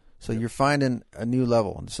 Right. So you're finding a new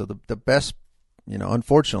level. And so the best,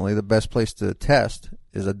 unfortunately, the best place to test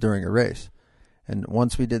is during a race. And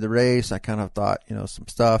once we did the race, I kind of thought, some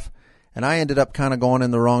stuff. And I ended up kind of going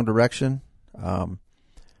in the wrong direction. I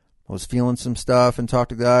was feeling some stuff and talked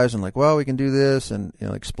to guys and like, well, we can do this, and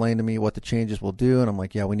explain to me what the changes will do. And I'm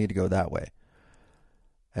like, yeah, we need to go that way.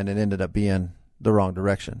 And it ended up being the wrong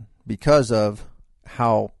direction because of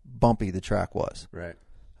how bumpy the track was. Right.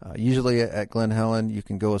 Usually at Glen Helen, you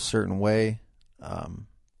can go a certain way,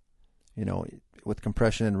 with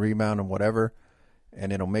compression and rebound and whatever,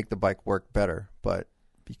 and it'll make the bike work better. But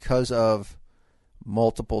because of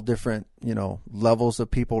multiple different, levels of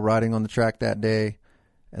people riding on the track that day,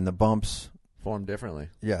 and the bumps form differently.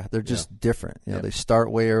 Yeah, they're just different. They start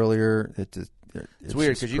way earlier. It's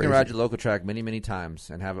weird because you can ride your local track many, many times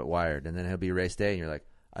and have it wired, and then it'll be race day, and you're like,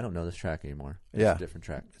 I don't know this track anymore. It's a different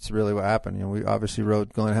track. It's really what happened. We obviously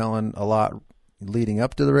rode Glen Helen a lot leading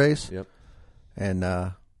up to the race. Yep. And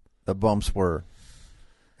the bumps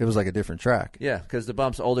it was like a different track. Yeah, because the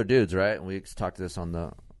bumps, older dudes, right? And we talked to this on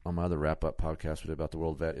my other wrap-up podcast we did about the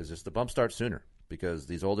World Vet, is just the bumps start sooner because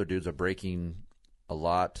these older dudes are braking a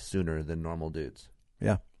lot sooner than normal dudes.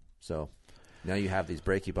 Yeah. So now you have these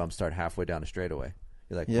brakey bumps start halfway down a straightaway.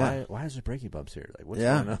 You're like, why is there brakey bumps here? Like, what's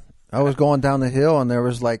going on? I was going down the hill, and there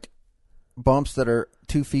was like bumps that are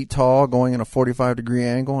 2 feet tall going in a 45-degree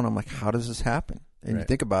angle, and I'm like, how does this happen? And you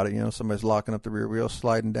think about it, somebody's locking up the rear wheel,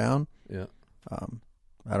 sliding down. Yeah.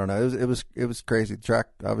 I don't know. It was crazy. The track,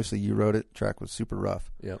 obviously, you rode it. The track was super rough.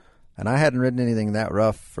 Yep. And I hadn't ridden anything that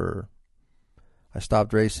rough I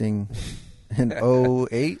stopped racing in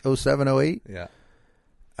 07, 08. Yeah.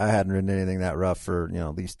 I hadn't ridden anything that rough for,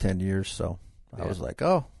 at least 10 years. So I was like,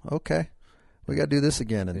 oh, okay. We got to do this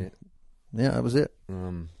again. And that was it.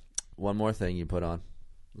 One more thing you put on.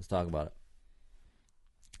 Let's talk about it.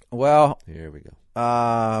 Well, here we go.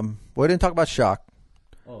 We didn't talk about shock.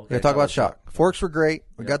 Oh, okay. We're going to talk about shock. Forks were great.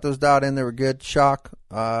 We got those dialed in. They were good. Shock,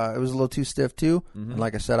 it was a little too stiff too. And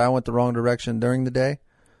like I said, I went the wrong direction during the day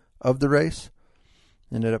of the race.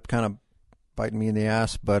 Ended up kind of biting me in the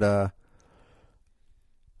ass. But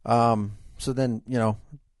so then,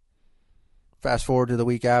 fast forward to the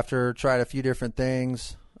week after, tried a few different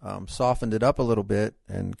things, softened it up a little bit,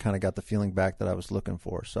 and kind of got the feeling back that I was looking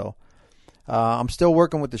for. So I'm still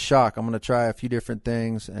working with the shock. I'm going to try a few different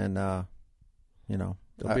things, and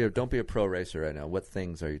Don't be a pro racer right now. What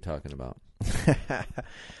things are you talking about?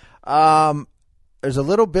 There's a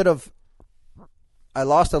little bit of I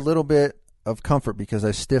lost a little bit of comfort because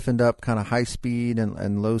I stiffened up kind of high speed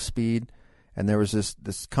and low speed, and there was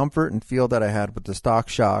this comfort and feel that I had with the stock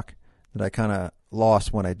shock that I kind of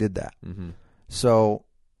lost when I did that. So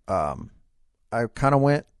I kind of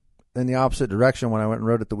went in the opposite direction when I went and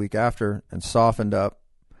rode it the week after and softened up.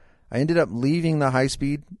 I ended up leaving the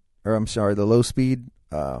the low speed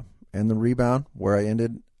and the rebound where I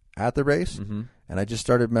ended at the race, and I just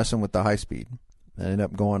started messing with the high speed. I ended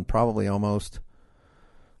up going probably almost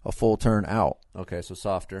a full turn out. Okay, so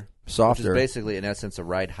softer. Which is basically, in essence, a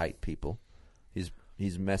ride height, people.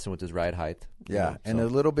 He's messing with his ride height. Yeah, and a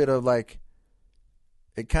little bit of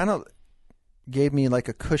it kind of gave me like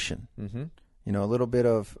a cushion. A little bit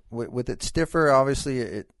of, with it stiffer,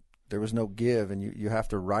 obviously there was no give, and you have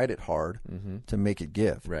to ride it hard to make it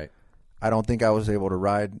give. Right. I don't think I was able to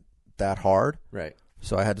ride that hard. Right.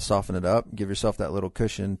 So I had to soften it up, give yourself that little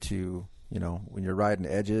cushion to, when you're riding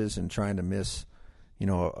edges and trying to miss,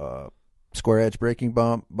 a square edge braking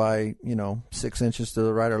bump by, 6 inches to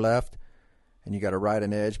the right or left, and you got to ride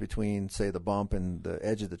an edge between, say, the bump and the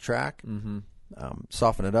edge of the track,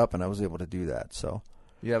 soften it up, and I was able to do that. So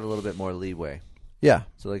you have a little bit more leeway. Yeah.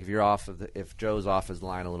 So like if Joe's off his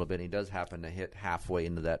line a little bit, and he does happen to hit halfway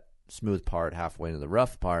into that smooth part, halfway into the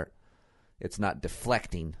rough part, it's not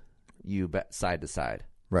deflecting you side to side.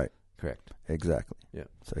 Right. Correct. Exactly. Yeah.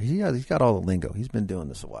 So he's got all the lingo. He's been doing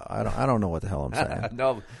this a while. I don't know what the hell I'm saying.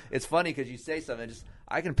 No, it's funny because you say something.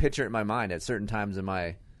 I can picture it in my mind at certain times in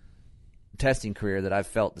my testing career that I've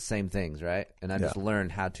felt the same things, right? And I just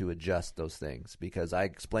learned how to adjust those things because I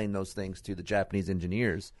explain those things to the Japanese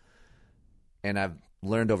engineers, and I've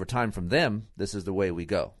learned over time from them. This is the way we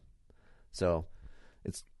go. So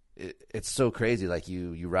it's so crazy. Like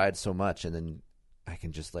you ride so much, and then I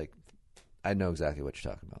can just I know exactly what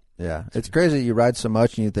you're talking about. Yeah, it's crazy. You ride so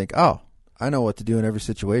much, and you think, "Oh, I know what to do in every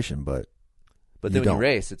situation," but then when you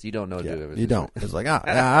race, you don't know what to do. You don't. It's like,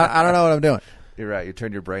 I don't know what I'm doing. You're right. You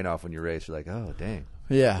turn your brain off when you race. You're like, oh, dang.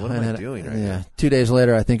 Yeah. What am I doing right now? 2 days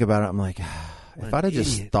later, I think about it. I'm like, if I'd have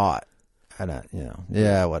just thought,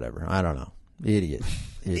 whatever. I don't know. Idiot.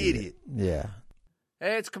 Yeah.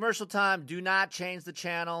 Hey, it's commercial time. Do not change the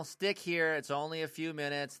channel. Stick here. It's only a few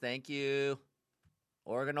minutes. Thank you.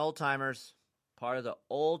 Oregon Old Timers, part of the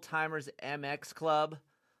Old Timers MX Club.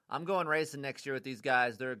 I'm going racing next year with these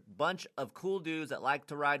guys. They're a bunch of cool dudes that like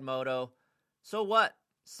to ride moto. So what?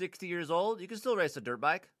 60 years old? You can still race a dirt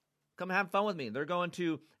bike. Come have fun with me. They're going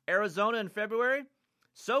to Arizona in February.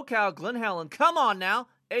 SoCal, Glen Helen. Come on now.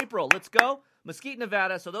 April. Let's go. Mesquite,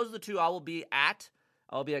 Nevada. So those are the two I will be at.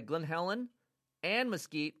 I'll be at Glen Helen and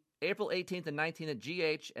Mesquite, April 18th and 19th at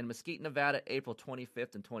GH, and Mesquite, Nevada, April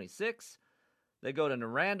 25th and 26th. They go to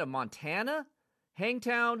Noranda, Montana,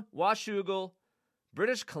 Hangtown, Washougal,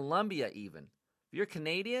 British Columbia even. If you're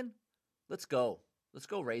Canadian, let's go. Let's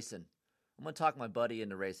go racing. I'm going to talk my buddy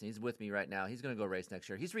into racing. He's with me right now. He's going to go race next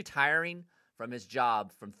year. He's retiring from his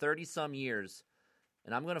job from 30-some years,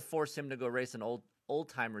 and I'm going to force him to go race an old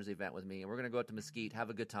timers event with me, and we're going to go out to Mesquite, have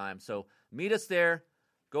a good time. So meet us there.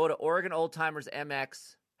 Go to Oregon Old Timers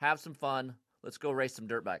MX. Have some fun. Let's go race some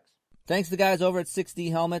dirt bikes. Thanks to the guys over at 6D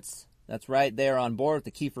Helmets. That's right. They are on board with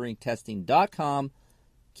the KieferInkTesting.com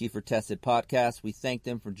Kiefer Tested Podcast. We thank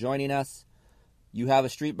them for joining us. You have a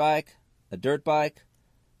street bike, a dirt bike,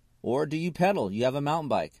 or do you pedal? You have a mountain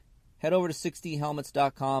bike. Head over to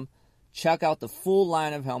 6dhelmets.com. Check out the full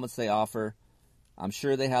line of helmets they offer. I'm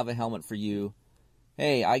sure they have a helmet for you.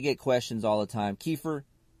 Hey, I get questions all the time. Kiefer,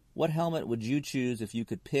 what helmet would you choose if you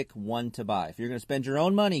could pick one to buy? If you're going to spend your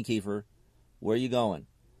own money, Kiefer, where are you going?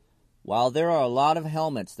 While there are a lot of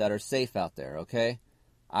helmets that are safe out there, okay,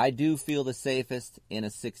 I do feel the safest in a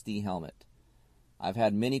 6D helmet. I've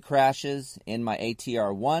had many crashes in my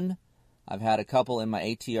ATR-1. I've had a couple in my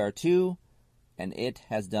ATR-2, and it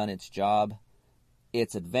has done its job.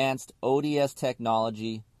 It's advanced ODS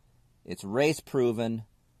technology. It's race-proven.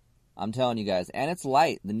 I'm telling you guys. And it's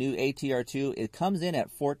light. The new ATR-2, it comes in at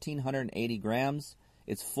 1,480 grams.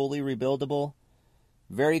 It's fully rebuildable.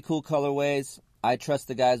 Very cool colorways. I trust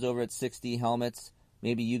the guys over at 6D Helmets.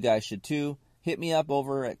 Maybe you guys should too. Hit me up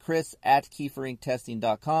over at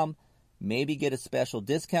chris@KieferInkTesting.com. Maybe get a special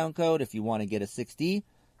discount code if you want to get a 6D.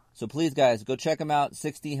 So please, guys, go check them out.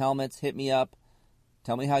 6D Helmets. Hit me up.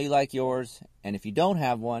 Tell me how you like yours. And if you don't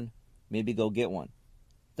have one, maybe go get one.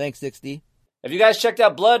 Thanks, 6D. Have you guys checked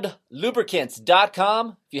out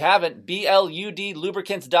BloodLubricants.com? If you haven't,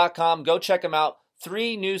 BLUDlubricants.com. Go check them out.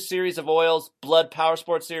 3 new series of oils. Blood Power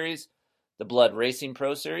Sport Series, the Blood Racing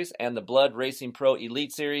Pro Series, and the Blood Racing Pro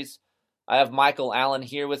Elite Series. I have Michael Allen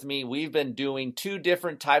here with me. We've been doing 2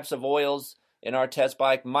 different types of oils in our test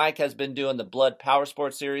bike. Mike has been doing the Blood Power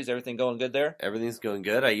Sport Series. Everything going good there? Everything's going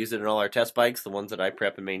good. I use it in all our test bikes, the ones that I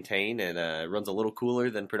prep and maintain, and it runs a little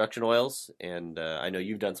cooler than production oils, and I know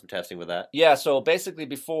you've done some testing with that. Yeah, so basically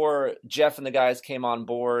before Jeff and the guys came on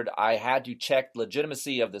board, I had to check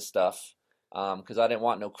legitimacy of this stuff because I didn't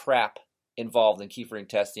want no crap involved in Kiefer Ink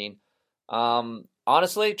testing.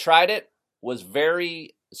 Honestly, tried it, was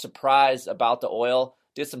very surprised about the oil,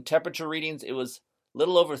 did some temperature readings. It was a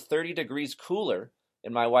little over 30 degrees cooler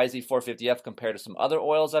in my YZ450F compared to some other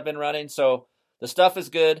oils I've been running. So the stuff is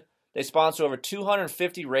good. They sponsor over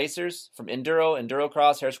 250 racers from Enduro,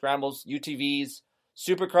 Endurocross, Hare Scrambles, UTVs,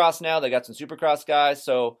 Supercross now. They got some Supercross guys.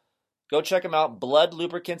 So go check them out,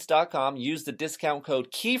 bloodlubricants.com. Use the discount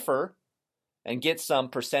code Kiefer and get some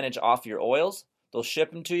percentage off your oils. They'll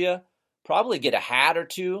ship them to you. Probably get a hat or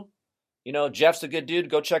 2. You know, Jeff's a good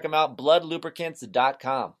dude. Go check him out,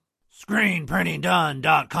 bloodlubricants.com.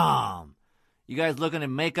 Screenprintingdone.com. You guys looking to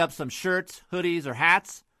make up some shirts, hoodies, or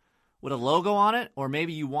hats with a logo on it? Or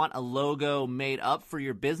maybe you want a logo made up for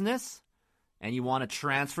your business and you want to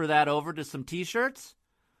transfer that over to some t-shirts?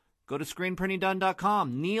 Go to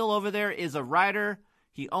screenprintingdone.com. Neil over there is a writer.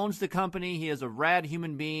 He owns the company. He is a rad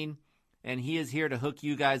human being, and he is here to hook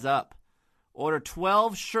you guys up. Order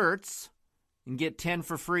 12 shirts and get 10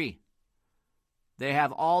 for free. They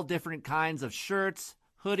have all different kinds of shirts,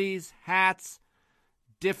 hoodies, hats,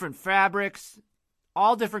 different fabrics,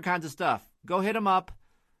 all different kinds of stuff. Go hit them up,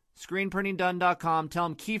 screenprintingdone.com. Tell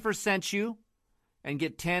them Kiefer sent you and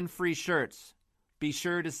get 10 free shirts. Be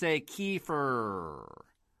sure to say Kiefer.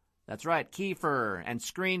 That's right, Kiefer, and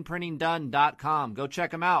screenprintingdone.com. Go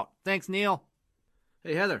check them out. Thanks, Neil.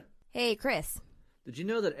 Hey, Heather. Hey, Chris. Did you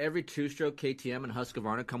know that every two-stroke KTM and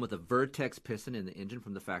Husqvarna come with a Vertex piston in the engine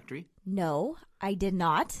from the factory? No, I did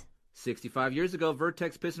not. 65 years ago,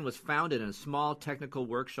 Vertex Piston was founded in a small technical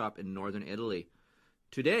workshop in northern Italy.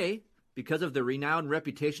 Today, because of their renowned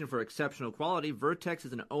reputation for exceptional quality, Vertex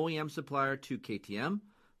is an OEM supplier to KTM,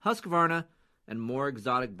 Husqvarna, and more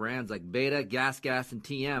exotic brands like Beta, Gas, and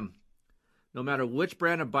TM. No matter which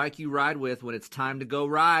brand of bike you ride with, when it's time to go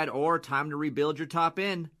ride or time to rebuild your top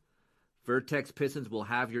end, Vertex Pistons will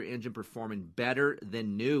have your engine performing better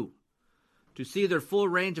than new. To see their full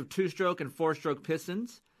range of two-stroke and four-stroke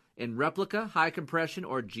pistons in replica, high compression,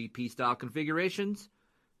 or GP-style configurations,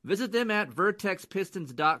 visit them at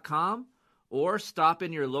vertexpistons.com or stop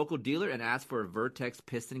in your local dealer and ask for a Vertex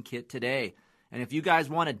Piston Kit today. And if you guys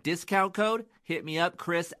want a discount code, hit me up,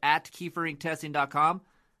 Chris at KieferInkTesting.com,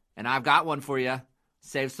 and I've got one for you.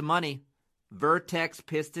 Save some money.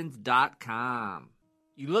 vertexpistons.com.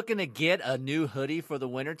 You looking to get a new hoodie for the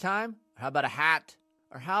wintertime? How about a hat?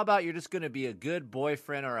 Or how about you're just going to be a good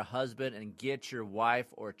boyfriend or a husband and get your wife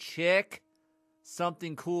or chick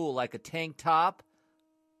something cool like a tank top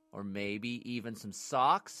or maybe even some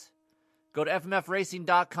socks? Go to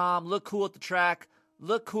FMFRacing.com. Look cool at the track.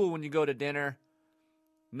 Look cool when you go to dinner.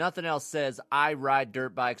 Nothing else says I ride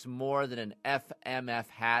dirt bikes more than an FMF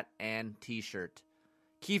hat and t-shirt.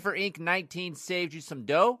 Kiefer Inc. 19 saved you some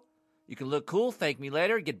dough. You can look cool, thank me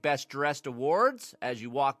later, get best dressed awards as you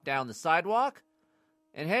walk down the sidewalk.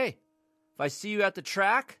 And hey, if I see you at the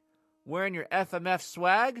track wearing your FMF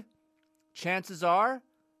swag, chances are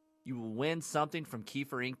you will win something from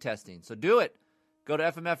Kiefer Inc. Testing. So do it. Go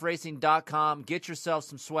to FMFRacing.com, get yourself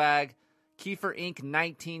some swag. Kiefer Inc.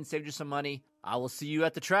 19 saved you some money. I will see you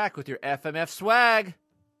at the track with your FMF swag.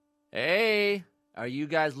 Hey, are you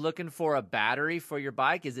guys looking for a battery for your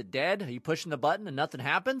bike? Is it dead? Are you pushing the button and nothing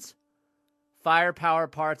happens?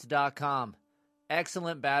 Firepowerparts.com.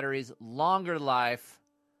 Excellent batteries, longer life.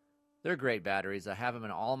 They're great batteries. I have them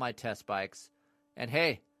in all my test bikes. And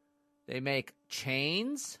hey, they make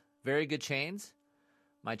chains, very good chains.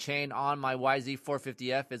 My chain on my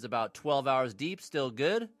YZ450F is about 12 hours deep, still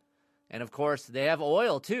good. And of course, they have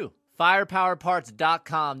oil too.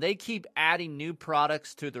 Firepowerparts.com. They keep adding new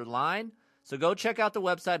products to their line. So go check out the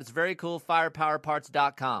website. It's very cool,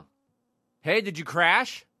 firepowerparts.com. Hey, did you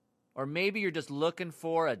crash? Or maybe you're just looking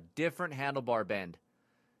for a different handlebar bend.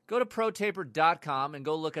 Go to ProTaper.com and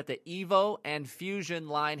go look at the Evo and Fusion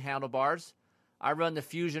line handlebars. I run the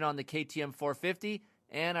Fusion on the KTM 450,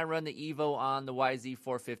 and I run the Evo on the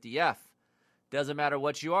YZ450F. Doesn't matter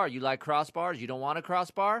what you are. You like crossbars? You don't want a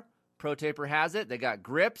crossbar? ProTaper has it. They got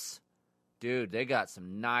grips. Dude, they got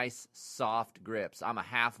some nice, soft grips. I'm a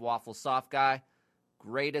half waffle soft guy.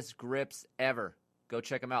 Greatest grips ever. Go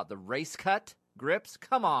check them out. The Race Cut grips?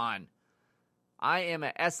 Come on. I am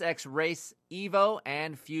a SX Race Evo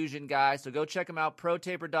and Fusion guy, so go check them out,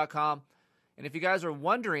 ProTaper.com. And if you guys are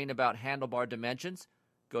wondering about handlebar dimensions,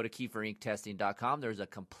 go to KieferInkTesting.com. There's a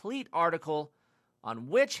complete article on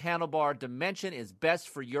which handlebar dimension is best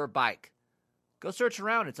for your bike. Go search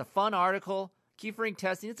around. It's a fun article. Kiefer Inc.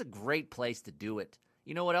 Testing, it's a great place to do it.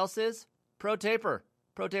 You know what else is? ProTaper.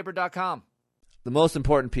 ProTaper.com. The most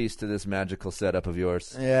important piece to this magical setup of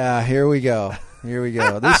yours. Yeah, here we go. Here we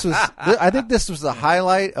go. I think this was the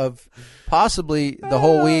highlight of possibly the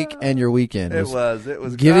whole week and your weekend. It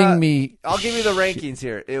was giving me. I'll give you the rankings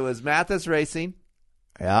here. It was Mathis Racing.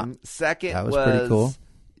 Yeah. Second that was pretty cool.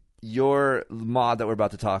 Your mod that we're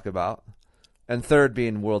about to talk about, and third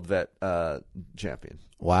being World Vet Champion.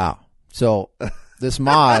 Wow. So this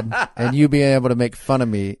mod and you being able to make fun of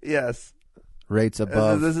me. Yes. Rates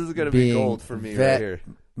above. This is going to be gold for me right here.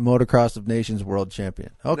 Motocross of Nations world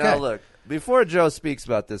champion. Okay. Now look, before Joe speaks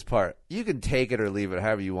about this part, you can take it or leave it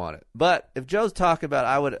however you want it. But if Joe's talking about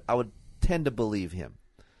it, I would tend to believe him.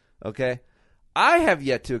 Okay? I have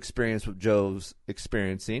yet to experience what Joe's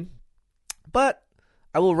experiencing, but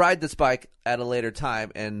I will ride this bike at a later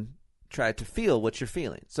time and try to feel what you're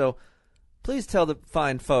feeling. So please tell the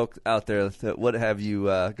fine folk out there that what have you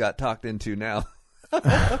got talked into now. He's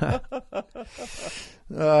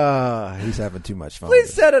having too much fun.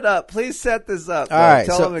 Please set it up. Please set this up. All right.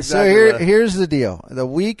 Tell him So exactly here's the deal. The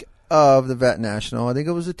week of the Vet National, I think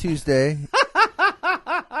it was a Tuesday.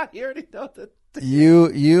 You already know that.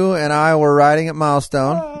 You and I were riding at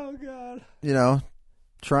Milestone. Oh God. You know,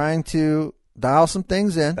 trying to dial some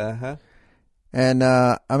things in. Uh-huh. And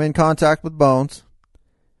I'm in contact with Bones,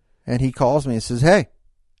 and he calls me and says, "Hey,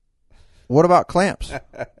 what about clamps?"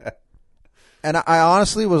 And I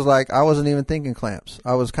honestly was like, I wasn't even thinking clamps.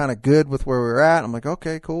 I was kind of good with where we were at. I'm like,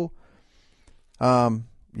 okay, cool.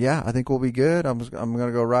 Yeah, I think we'll be good. I'm going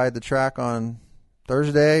to go ride the track on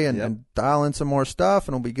Thursday and dial in some more stuff,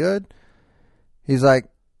 and it'll be good. He's like,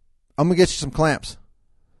 I'm going to get you some clamps.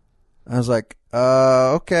 I was like,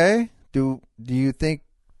 okay. Do you think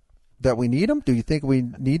that we need them? Do you think we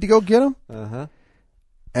need to go get them? Uh-huh.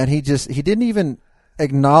 And he didn't even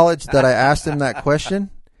acknowledge that I asked him that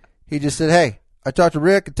question. He just said, "Hey, I talked to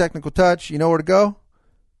Rick at Technical Touch. You know where to go?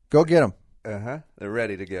 Go get them." Uh-huh. They're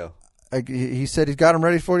ready to go. He said he's got them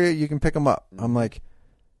ready for you. You can pick them up. I'm like,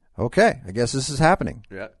 okay, I guess this is happening.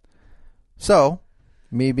 Yeah. So,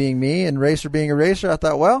 me being me and Racer being a racer, I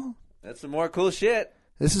thought, well, That's some more cool shit.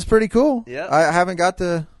 this is pretty cool. Yeah. I haven't got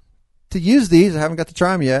to use these. I haven't got to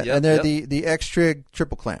try them yet. Yep, And they're yep. the X-Trig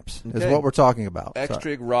triple clamps is Okay. what we're talking about.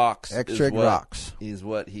 X-Trig Rocks. X-Trig Rocks. Is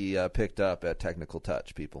what he picked up at Technical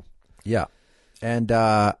Touch, people. Yeah. And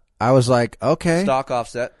I was like, okay. Stock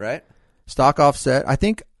offset, right? Stock offset. I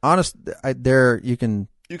think, you can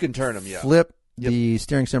You can turn them, yeah. flip the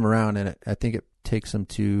steering stem around, and I think it takes them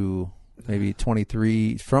to maybe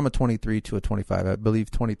 23, from a 23 to a 25. I believe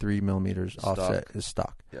 23 millimeters offset is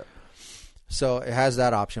stock. Yep. So it has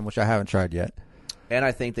that option, which I haven't tried yet. And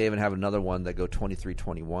I think they even have another one that go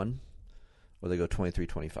 23-21, or they go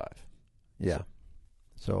 23-25. Yeah.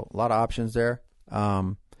 So a lot of options there.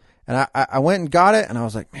 And I went and got it, and I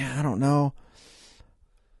was like, man, I don't know.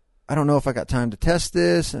 I don't know if I got time to test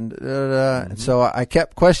this, and and so I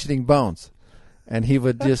kept questioning Bones, and he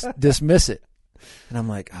would just dismiss it. And I'm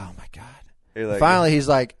like, oh my God. Like, Finally, he's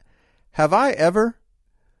like, have I ever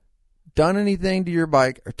done anything to your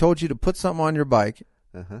bike or told you to put something on your bike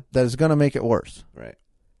that is going to make it worse? Right.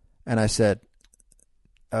 And I said,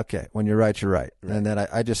 okay, when you're right, you're right. And then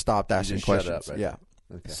I just stopped asking just shut questions. up, right? Yeah.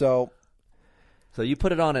 Okay. So you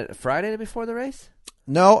put it on it Friday before the race?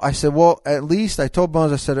 no, I said, well, at least, I told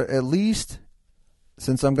Bones, I said, at least,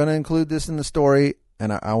 since I'm going to include this in the story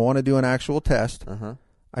and I want to do an actual test,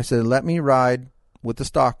 I said, let me ride with the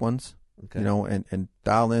stock ones, and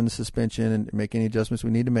dial in the suspension and make any adjustments we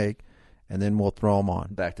need to make, and then we'll throw them on.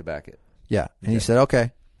 Back to back it. Yeah. And he said,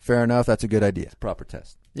 okay, fair enough. That's a good idea. It's a proper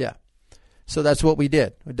test. Yeah. So that's what we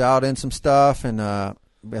did. We dialed in some stuff, and I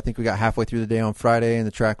think we got halfway through the day on Friday, and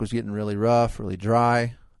the track was getting really rough, really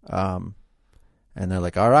dry. And they're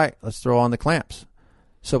like, all right, let's throw on the clamps.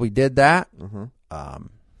 So we did that.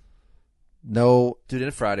 No. Dude,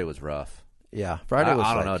 and Friday was rough. Yeah. Friday was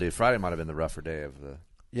I don't know, dude. Friday might have been the rougher day of the...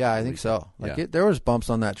 Yeah, I think so. Like Yeah. there was bumps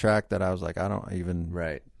on that track that I was like, I don't even...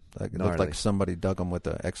 Right. Like, it Gnarly. looked like somebody dug them with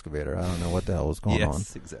an excavator. I don't know what the hell was going on.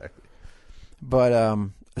 Yes, exactly. But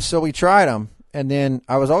so we tried them, and then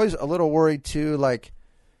I was always a little worried too, like,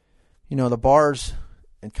 the bars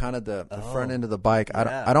and kind of the front end of the bike.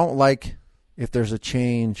 Yeah. I don't like if there's a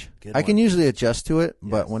change. Good I can one. usually adjust to it,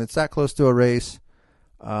 but Yes. when it's that close to a race,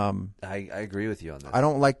 I agree with you on that. I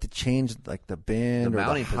don't like to change like the bend The or the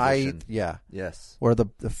mounting height. position. Yeah, Yes. where the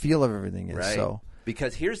feel of everything is. Right. So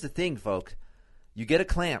Because here's the thing, folks. You get a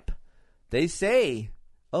clamp. They say,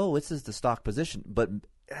 oh, this is the stock position. But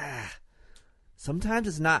sometimes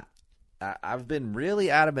it's not. I've been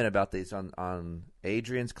really adamant about this on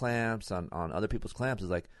Adrian's clamps, on other people's clamps.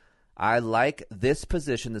 It's like, I like this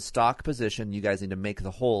position, the stock position. You guys need to make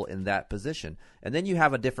the hole in that position. And then you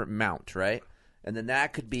have a different mount, right? And then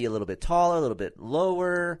that could be a little bit taller, a little bit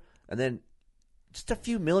lower. And then just a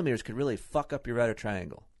few millimeters could really fuck up your rider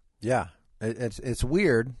triangle. yeah, it's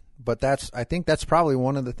weird, but I think that's probably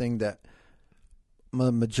one of the things that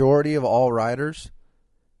the majority of all riders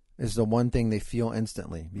is the one thing they feel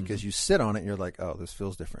instantly, because you sit on it and you're like, oh, this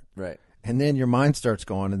feels different. Right. And then your mind starts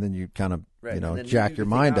going, and then you kind of, Right. And then jack you your think,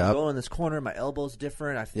 mind I'm up. going in this corner, my elbow's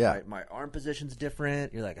different. Yeah. My arm position's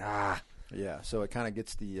different. You're like, Yeah, so it kind of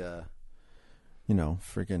gets the,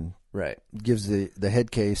 freaking right. gives the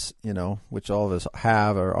head case, which all of us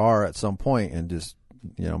have or are at some point, and just,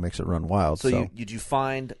 makes it run wild. So did you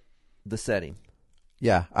find the setting?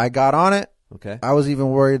 Yeah, I got on it. Okay. I was even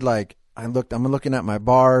worried, like, I'm looking at my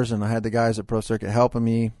bars, and I had the guys at Pro Circuit helping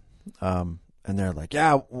me, and they're like,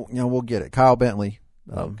 yeah, we'll get it. Kyle Bentley.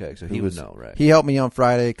 Okay, so he would know, right? He helped me on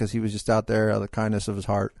Friday because he was just out there out of the kindness of his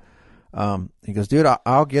heart. He goes, dude,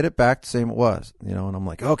 I'll get it back the same it was, and I'm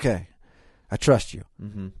like, okay, I trust you.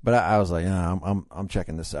 Mm-hmm. But I was like, yeah, I'm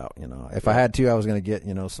checking this out. If I had to, I was going to get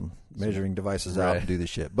some measuring devices out and do this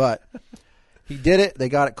shit. But he did it. They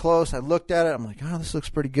got it close. I looked at it. I'm like, oh, this looks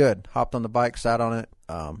pretty good. Hopped on the bike, sat on it.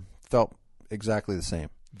 Felt exactly the same.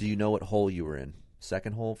 Do you know what hole you were in?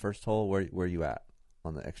 second hole, first hole? Where are you at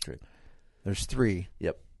on the X Trig? There's 3.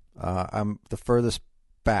 Yep. I'm the furthest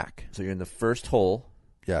back. So you're in the first hole.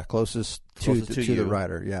 Yeah, closest to the you.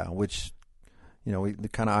 rider. Yeah, which, we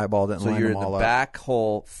kind of eyeballed it and So lined you're them in the all up. back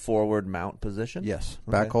hole forward mount position? Yes,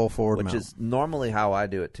 Okay. back hole forward Which mount. is normally how I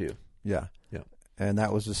do it too. Yeah. Yep. And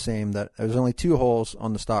that was the same. That there's only 2 holes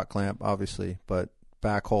on the stock clamp, obviously, but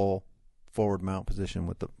back hole forward mount position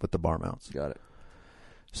with the bar mounts. Got it.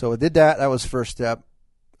 So I did that. That was the first step.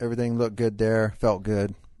 Everything looked good there. Felt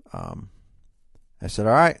good. I said,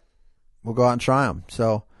 all right, we'll go out and try them.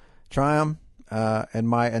 So try them. And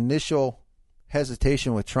my initial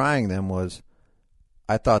hesitation with trying them was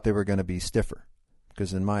I thought they were going to be stiffer.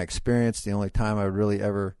 Because in my experience, the only time I would really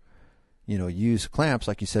ever, use clamps,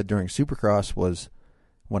 like you said, during Supercross was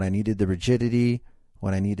when I needed the rigidity,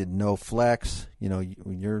 when I needed no flex.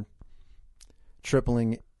 When you're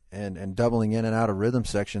tripling and doubling in and out of rhythm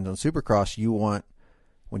sections on Supercross, you want,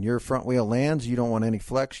 when your front wheel lands, you don't want any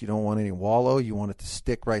flex, you don't want any wallow, you want it to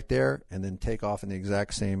stick right there and then take off in the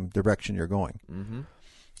exact same direction you're going. Mm-hmm.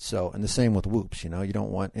 So, and the same with whoops, you don't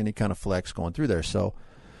want any kind of flex going through there. So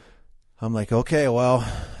I'm like, okay, well,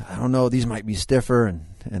 I don't know, these might be stiffer.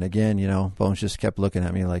 And again, Bones just kept looking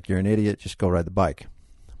at me like, you're an idiot, just go ride the bike.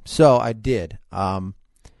 So I did. And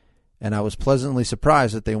I was pleasantly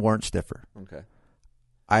surprised that they weren't stiffer. Okay.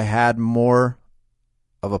 I had more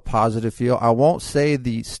of a positive feel. I won't say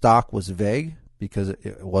the stock was vague because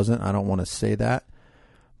it wasn't. I don't want to say that.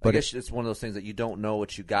 But I guess it's one of those things that you don't know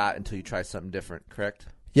what you got until you try something different, correct?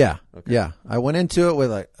 Yeah. Okay. Yeah. I went into it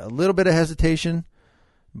with a little bit of hesitation,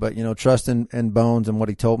 but, trust in Bones and what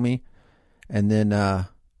he told me. And then,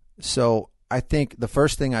 so I think the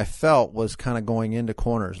first thing I felt was kind of going into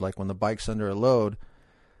corners, like when the bike's under a load.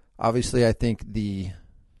 Obviously, I think the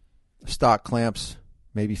stock clamps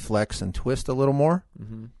maybe flex and twist a little more.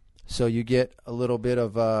 Mm-hmm. So you get a little bit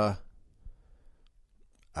of, I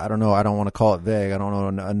don't know, I don't want to call it vague. I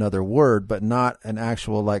don't know another word, but not an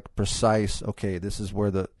actual precise, okay, this is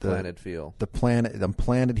where the planted feel. I'm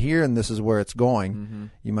planted here and this is where it's going. Mm-hmm.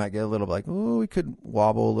 You might get a little like, oh, we could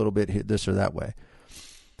wobble a little bit here, this or that way.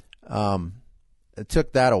 It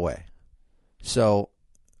took that away. So,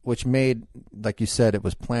 which made, like you said, it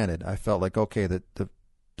was planted. I felt like, okay, the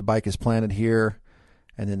bike is planted here.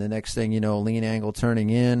 And then the next thing, lean angle turning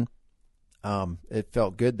in, it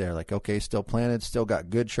felt good there. Like, okay, still planted, still got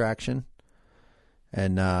good traction.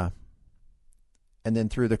 And then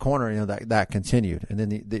through the corner, that continued. And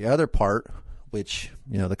then the other part, which,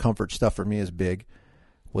 the comfort stuff for me is big,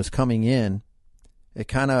 was coming in.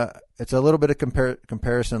 It's a little bit of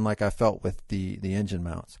comparison like I felt with the engine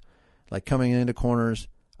mounts. Like coming into corners,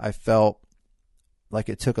 I felt like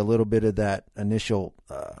it took a little bit of that initial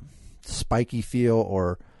spiky feel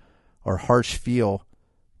or harsh feel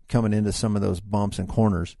coming into some of those bumps and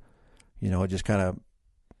corners. It just kind of,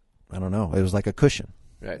 I don't know, it was like a cushion.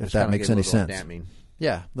 Right. If that makes any sense. Dampening.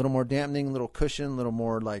 Yeah, a little more dampening, little cushion, a little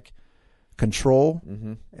more like control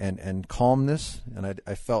Mm-hmm. and calmness, and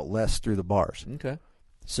I felt less through the bars. Okay.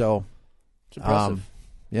 So, It's impressive.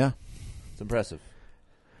 Yeah. It's impressive.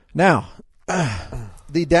 Now,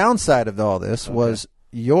 the downside of all this was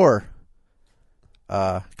your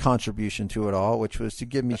contribution to it all, which was to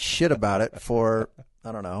give me shit about it for,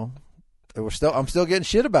 I don't know, I'm still getting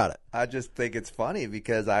shit about it. I just think it's funny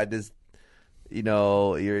because I just,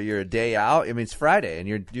 you're a day out. I mean, it's Friday and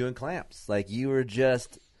you're doing clamps. Like you were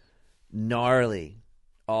just gnarly,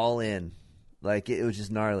 all in. Like it was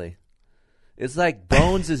just gnarly. It's like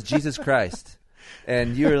Bones is Jesus Christ,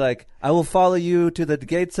 and you're like, I will follow you to the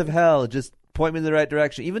gates of hell. Just point me in the right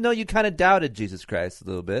direction. Even though you kind of doubted Jesus Christ a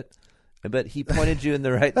little bit, but he pointed you in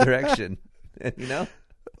the right direction.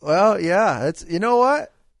 Well, yeah, it's, you know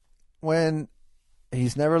what? When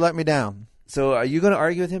he's never let me down. So are you going to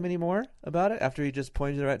argue with him anymore about it after he just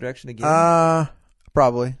pointed you in the right direction again?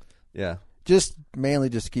 Probably. Yeah. Mainly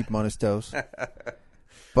just to keep him on his toes.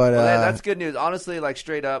 But Well, that's good news. Honestly, like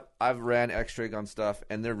straight up, I've ran X-Trig on stuff,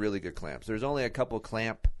 and they're really good clamps. There's only a couple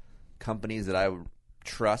clamp companies that I would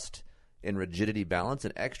trust in rigidity balance,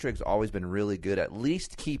 and X-Trig's always been really good at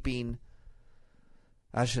least keeping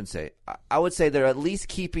 – I shouldn't say. I would say they're at least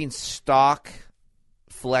keeping stock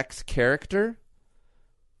flex character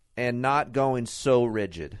and not going so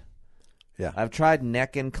rigid. Yeah. I've tried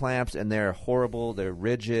neck-in clamps, and they're horrible. They're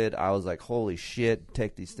rigid. I was like, holy shit,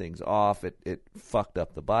 take these things off. It fucked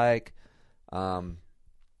up the bike. So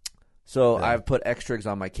Yeah. I've put X-Trigs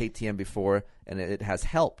on my KTM before, and it has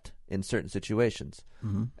helped in certain situations.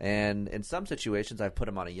 Mm-hmm. And in some situations, I've put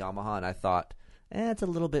them on a Yamaha, and I thought, it's a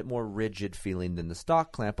little bit more rigid feeling than the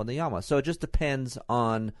stock clamp on the Yamaha. So it just depends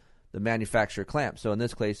on the manufacturer clamp. So in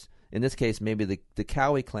this case, maybe the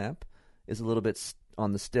Cowie clamp is a little bit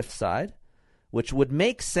on the stiff side, which would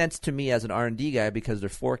make sense to me as an R&D guy because their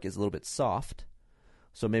fork is a little bit soft.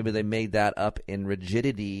 So maybe they made that up in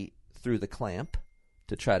rigidity through the clamp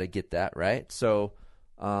to try to get that right. So,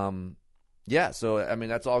 so I mean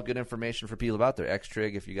that's all good information for people out there.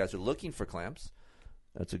 X-Trig, if you guys are looking for clamps,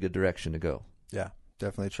 that's a good direction to go. Yeah,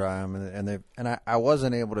 definitely try them. And I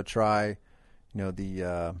wasn't able to try,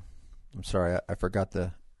 the I'm sorry, I forgot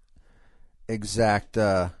the exact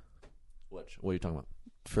What are you talking about?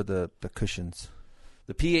 For the cushions.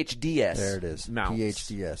 The PHDS. There it is. Mounts.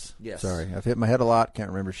 PHDS. Yes. Sorry, I've hit my head a lot. Can't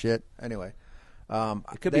remember shit. Anyway,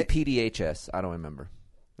 It could be PDHS. I don't remember.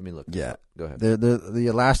 Let me look. This Yeah. up. Go ahead. The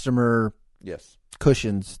elastomer Yes.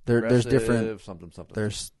 cushions. There's different. Aggressive, something.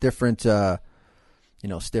 There's different.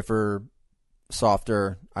 Stiffer,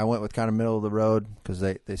 softer. I went with kind of middle of the road because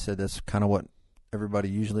they said that's kind of what everybody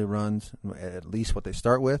usually runs, at least what they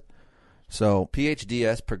start with. So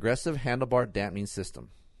PHDS, Progressive Handlebar Dampening System,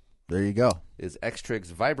 there you go. is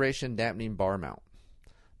X-Trig's vibration dampening bar mount,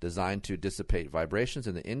 designed to dissipate vibrations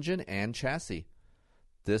in the engine and chassis.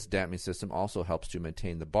 This dampening system also helps to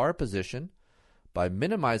maintain the bar position by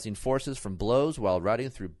minimizing forces from blows while riding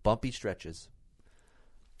through bumpy stretches.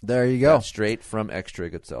 There you go. That's straight from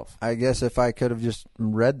X-Trig itself. I guess if I could have just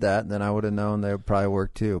read that, then I would have known they would probably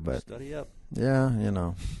work too. But Study up.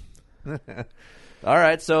 yeah, All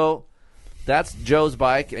right, so that's Joe's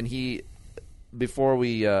bike, and before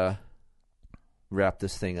we wrap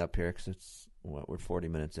this thing up here, because we're 40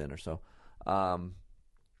 minutes in or so,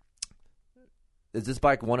 is this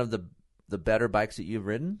bike one of the better bikes that you've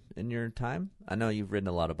ridden in your time? I know you've ridden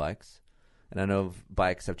a lot of bikes, and I know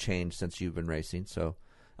bikes have changed since you've been racing, so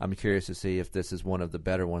I'm curious to see if this is one of the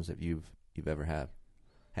better ones that you've ever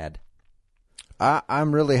had.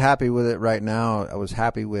 I'm really happy with it right now. I was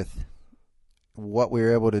happy with what we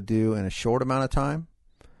were able to do in a short amount of time.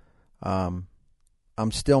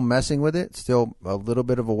 I'm still messing with it. Still a little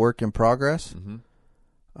bit of a work in progress.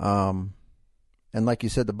 Mm-hmm. And like you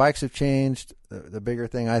said, the bikes have changed. The bigger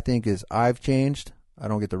thing I think is I've changed. I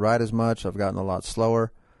don't get to ride as much. I've gotten a lot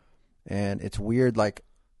slower. And it's weird, like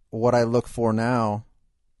what I look for now,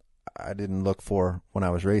 I didn't look for when I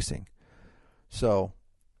was racing. So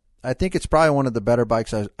I think it's probably one of the better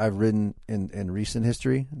bikes I've ridden in recent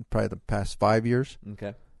history, probably the past 5 years.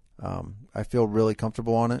 Okay. I feel really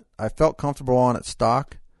comfortable on it. I felt comfortable on it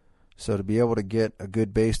stock, so to be able to get a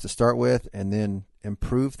good base to start with and then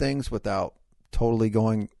improve things without totally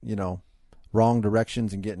going, wrong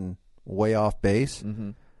directions and getting way off base,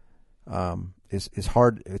 is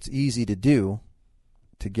hard. It's easy to do,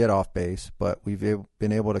 to get off base, but we've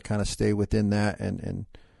been able to kind of stay within that and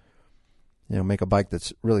make a bike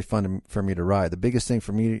that's really fun for me to ride. The biggest thing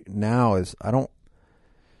for me now is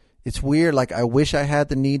it's weird. Like I wish I had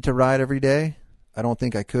the need to ride every day. I don't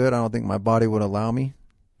think I could. I don't think my body would allow me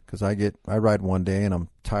because I ride one day and I'm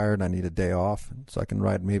tired and I need a day off. So I can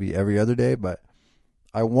ride maybe every other day, but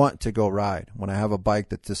I want to go ride. When I have a bike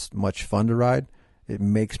that's this much fun to ride, it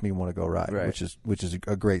makes me want to go ride, right. which is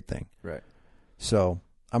a great thing. Right. So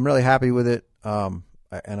I'm really happy with it. And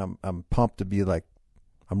I'm pumped to be like,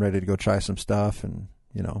 I'm ready to go try some stuff, and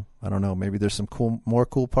I don't know, maybe there's some more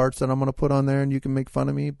cool parts that I'm going to put on there, and you can make fun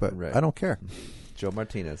of me, but right. I don't care. Joe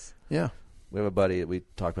Martinez. Yeah, we have a buddy. We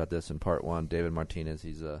talked about this in part 1. David Martinez.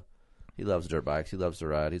 He loves dirt bikes. He loves to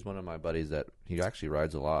ride. He's one of my buddies that he actually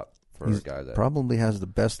rides a lot for a guy that probably has the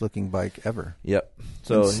best looking bike ever. Yep.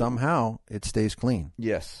 So and somehow it stays clean.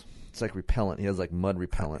 Yes. It's like repellent. He has like mud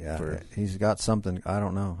repellent. Yeah, he's got something. I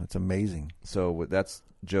don't know. It's amazing. So that's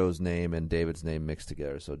Joe's name and David's name mixed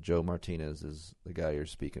together. So Joe Martinez is the guy you're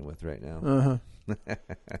speaking with right now.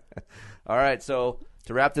 All right. So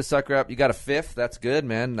to wrap this sucker up, you got a 5th. That's good,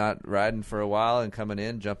 man. Not riding for a while and coming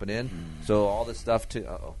in, jumping in. So all this stuff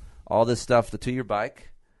to your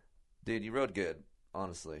bike, dude. You rode good,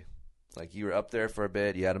 honestly. Like you were up there for a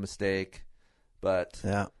bit. You had a mistake. But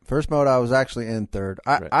yeah, first moto I was actually in 3rd.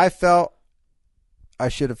 Right. I felt I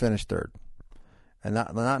should have finished 3rd, and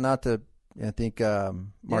not to. I think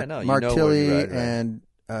Mark Tilley right. and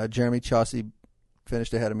Jeremy Chaucy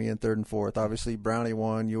finished ahead of me in 3rd and 4th. Obviously, Brownie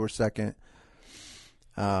won. You were 2nd,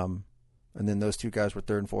 and then those two guys were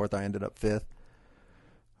 3rd and 4th. I ended up 5th,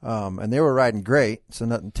 and they were riding great. So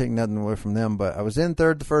taking nothing away from them. But I was in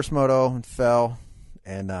 3rd the first moto and fell,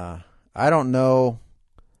 and I don't know.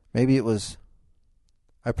 Maybe it was.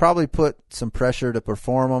 I probably put some pressure to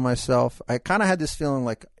perform on myself. I kind of had this feeling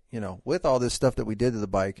like, with all this stuff that we did to the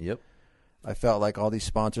bike, Yep. I felt like all these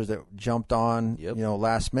sponsors that jumped on, Yep.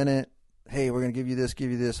 Last minute, hey, we're going to give you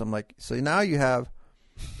this. I'm like, so now you have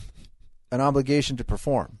an obligation to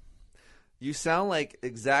perform. You sound like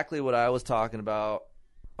exactly what I was talking about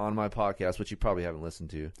on my podcast, which you probably haven't listened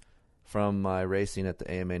to, from my racing at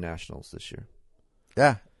the AMA Nationals this year.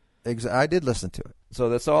 Yeah, I did listen to it. So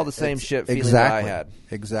that's all the same shit feeling exactly, that I had.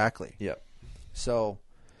 Exactly. Yep. So,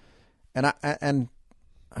 I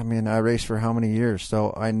mean, I raced for how many years?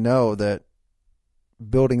 So I know that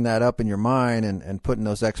building that up in your mind and putting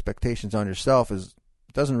those expectations on yourself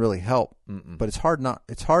doesn't really help. Mm-mm. But it's hard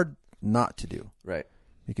not to do. Right.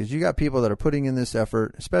 Because you got people that are putting in this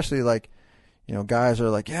effort, especially like, guys are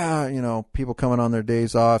like, yeah, people coming on their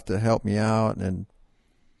days off to help me out. And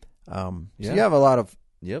so you have a lot of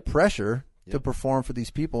pressure to perform for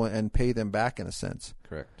these people and pay them back in a sense.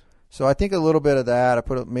 Correct. So I think a little bit of that, I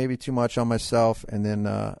put maybe too much on myself. And then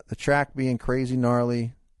the track being crazy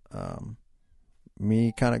gnarly,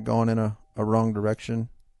 me kind of going in a wrong direction.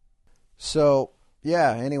 So,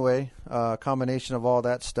 yeah, anyway, combination of all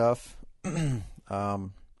that stuff kind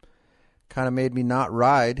of made me not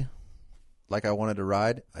ride like I wanted to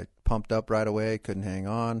ride. I pumped up right away, couldn't hang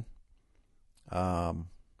on.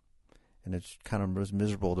 And it kind of was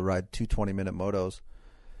miserable to ride 2 20-minute motos.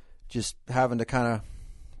 Just having to kind of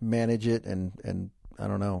manage it and I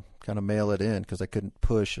don't know, kind of mail it in because I couldn't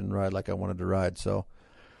push and ride like I wanted to ride. So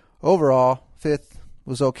overall, 5th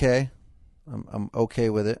was okay. I'm okay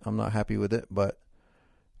with it. I'm not happy with it, but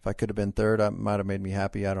if I could have been 3rd, it might have made me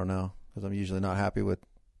happy. I don't know, because I'm usually not happy with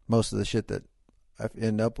most of the shit that I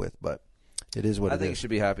end up with, but it is what it is. I think you should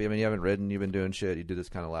be happy. I mean, you haven't ridden. You've been doing shit. You did this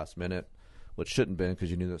kind of last minute, which shouldn't have been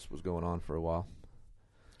because you knew this was going on for a while.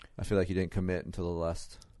 I feel like you didn't commit until the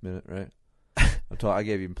last minute, right? I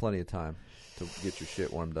gave you plenty of time to get your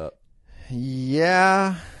shit warmed up.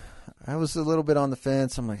 Yeah, I was a little bit on the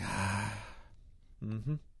fence. I'm like,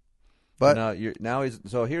 Mm-hmm. But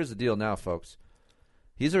so here's the deal now, folks.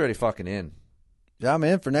 He's already fucking in. Yeah, I'm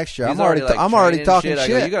in for next year. He's I'm already talking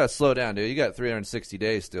shit. You got to slow down, dude. You got 360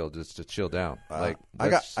 days still just to chill down. I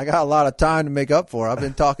got a lot of time to make up for. I've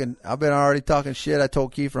been already talking shit. I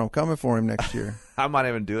told Kiefer I'm coming for him next year. I might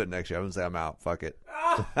even do it next year. I'm gonna say I'm out. Fuck it.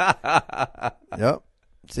 Yep.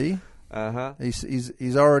 See? Uh-huh.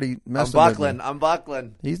 He's already messing with me. I'm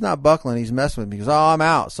buckling. He's not buckling. He's messing with me because I'm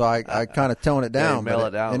out. So I kind of tone it down. Mail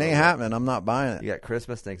it down. It ain't happening. I'm not buying it. You got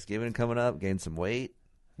Christmas, Thanksgiving coming up. Gain some weight.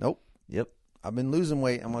 Nope. Yep. I've been losing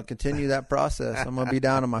weight. I'm going to continue that process. I'm going to be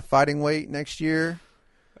down to my fighting weight next year.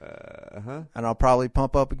 And I'll probably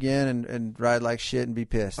pump up again and ride like shit and be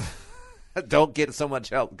pissed. Don't get so much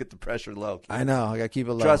help. Get the pressure low. I know. I got to keep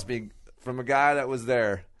it low. Trust me, from a guy that was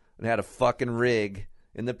there and had a fucking rig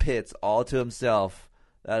in the pits all to himself,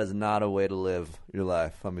 that is not a way to live your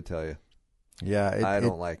life, let me tell you. Yeah. I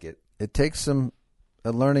don't like it. It takes a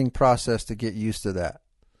learning process to get used to that.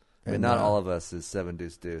 I mean, not all of us is 7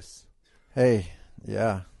 deuce deuce. Hey,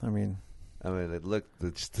 yeah. I mean,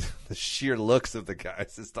 the sheer looks of the guy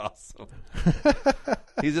is just awesome.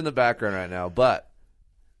 He's in the background right now, but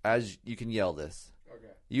as you can yell this.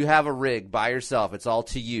 Okay. You have a rig by yourself. It's all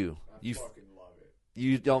to you. I fucking love it.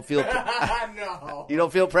 You don't feel No. You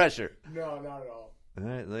don't feel pressure. No, not at all. All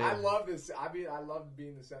right, I love this. I love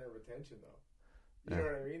being the center of attention, though. You know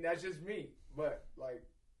what I mean? That's just me. But like,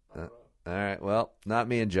 I don't know. All right. Well, not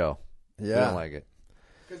me and Joe. Yeah. We don't like it.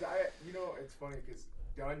 Because it's funny because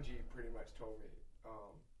Dungy pretty much told me,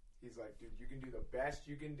 he's like, dude, you can do the best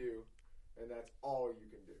you can do, and that's all you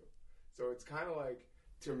can do. So it's kind of like,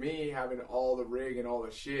 to me, having all the rig and all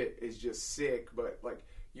the shit is just sick, but like,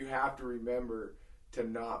 you have to remember to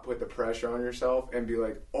not put the pressure on yourself and be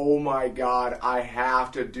like, oh my God, I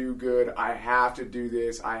have to do good, I have to do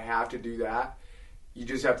this, I have to do that. You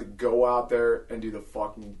just have to go out there and do the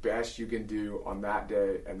fucking best you can do on that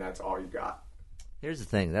day, and that's all you got. Here's the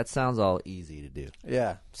thing. That sounds all easy to do.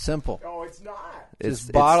 yeah, simple. No, it's not.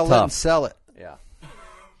 Just bottle it and sell it. Yeah.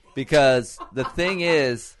 Because the thing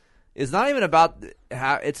is not even about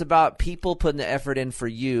how it's about people putting the effort in for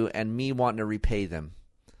you and me wanting to repay them.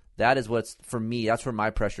 That is what's for me. That's where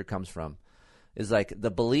my pressure comes from. Is like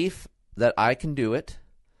the belief that I can do it,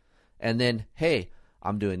 and then hey,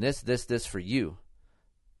 I'm doing this for you.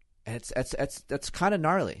 And that's kind of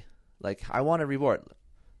gnarly. Like I want to reward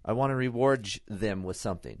them with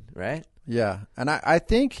something, right? Yeah, and I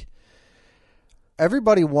think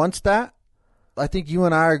everybody wants that. I think you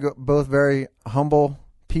and I are both very humble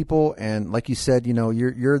people, and like you said,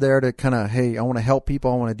 you're there to kind of, hey, I want to help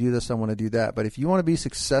people, I want to do this, I want to do that. But if you want to be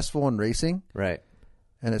successful in racing, right?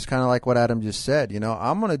 And it's kind of like what Adam just said,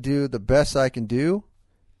 I'm going to do the best I can do,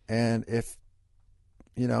 and if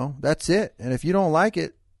that's it. And if you don't like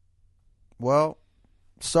it, well,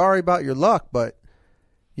 sorry about your luck, but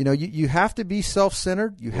you have to be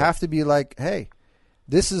self-centered. You have to be like, hey,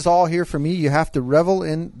 this is all here for me. You have to revel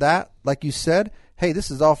in that. Like you said, hey,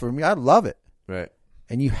 this is all for me. I love it. Right.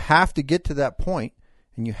 And you have to get to that point,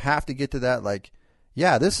 and you have to get to that, like,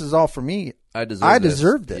 yeah, this is all for me. I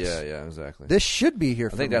deserve this. Yeah, exactly. This should be here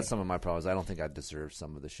for me. I think that's some of my problems. I don't think I deserve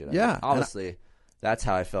some of the shit. Yeah. Honestly, that's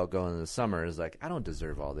how I felt going into the summer. Is like, I don't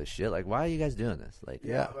deserve all this shit. Like, why are you guys doing this? Like,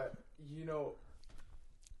 Yeah. But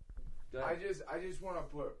I just want to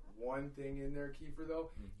put one thing in there, Kiefer, though,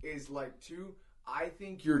 is like I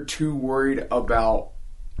think you're too worried about,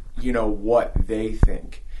 what they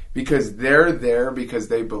think. Because they're there because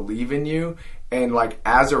they believe in you. And like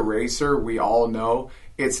as a racer, we all know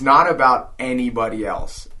it's not about anybody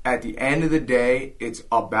else. At the end of the day, it's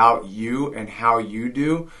about you and how you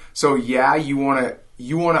do. So yeah, you want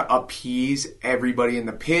to appease everybody in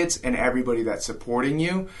the pits and everybody that's supporting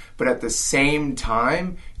you. But at the same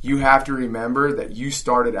time, you have to remember that you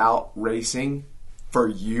started out racing for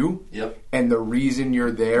you. Yep. And the reason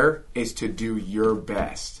you're there is to do your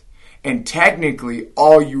best. And technically,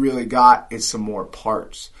 all you really got is some more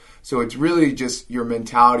parts. So it's really just your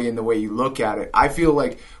mentality and the way you look at it. I feel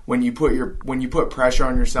like when you put pressure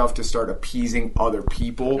on yourself to start appeasing other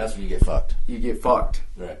people, That's when you get fucked. you get fucked.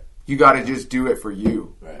 Right. You got to just do it for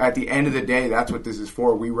you. Right. At the end of the day, that's what this is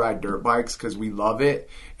for. We ride dirt bikes because we love it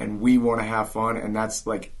and we want to have fun, and that's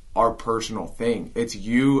like our personal thing. It's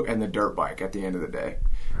you and the dirt bike at the end of the day.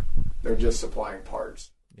 They're just supplying parts.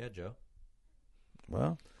 yeah, Joe.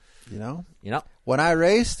 Well, You know, when I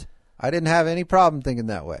raced, I didn't have any problem thinking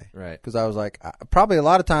that way. Right. Because I was like, probably a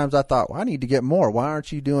lot of times I thought, well, I need to get more. Why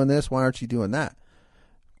aren't you doing this? Why aren't you doing that?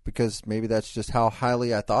 Because maybe that's just how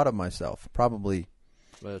highly I thought of myself. Probably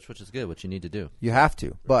Which is good. What you need to do. you have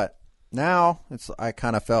to. But now I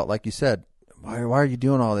kind of felt like you said, why are you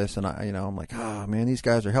doing all this? And I'm like, oh man, these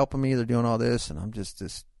guys are helping me. They're doing all this, and I'm just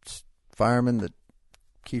this fireman that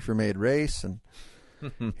Kiefer made race, and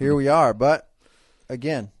here we are. But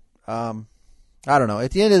again, I don't know.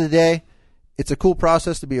 At the end of the day, it's a cool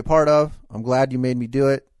process to be a part of. I'm glad you made me do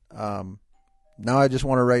it. Now I just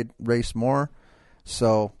want to race more.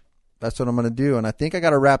 So that's what I'm going to do. And I think I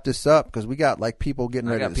got to wrap this up because we got like people getting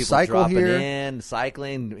I ready got to people cycle dropping here. in,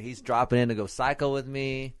 cycling. He's dropping in to go cycle with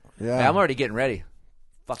me. Yeah. Man, I'm already getting ready.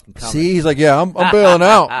 Fucking coming. See, he's like, yeah, I'm bailing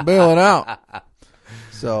out. I'm bailing out.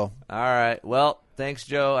 So, All right. Well, thanks,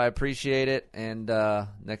 Joe. I appreciate it. And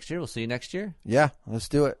next year, we'll see you next year. yeah, let's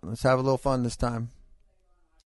do it. Let's have a little fun this time.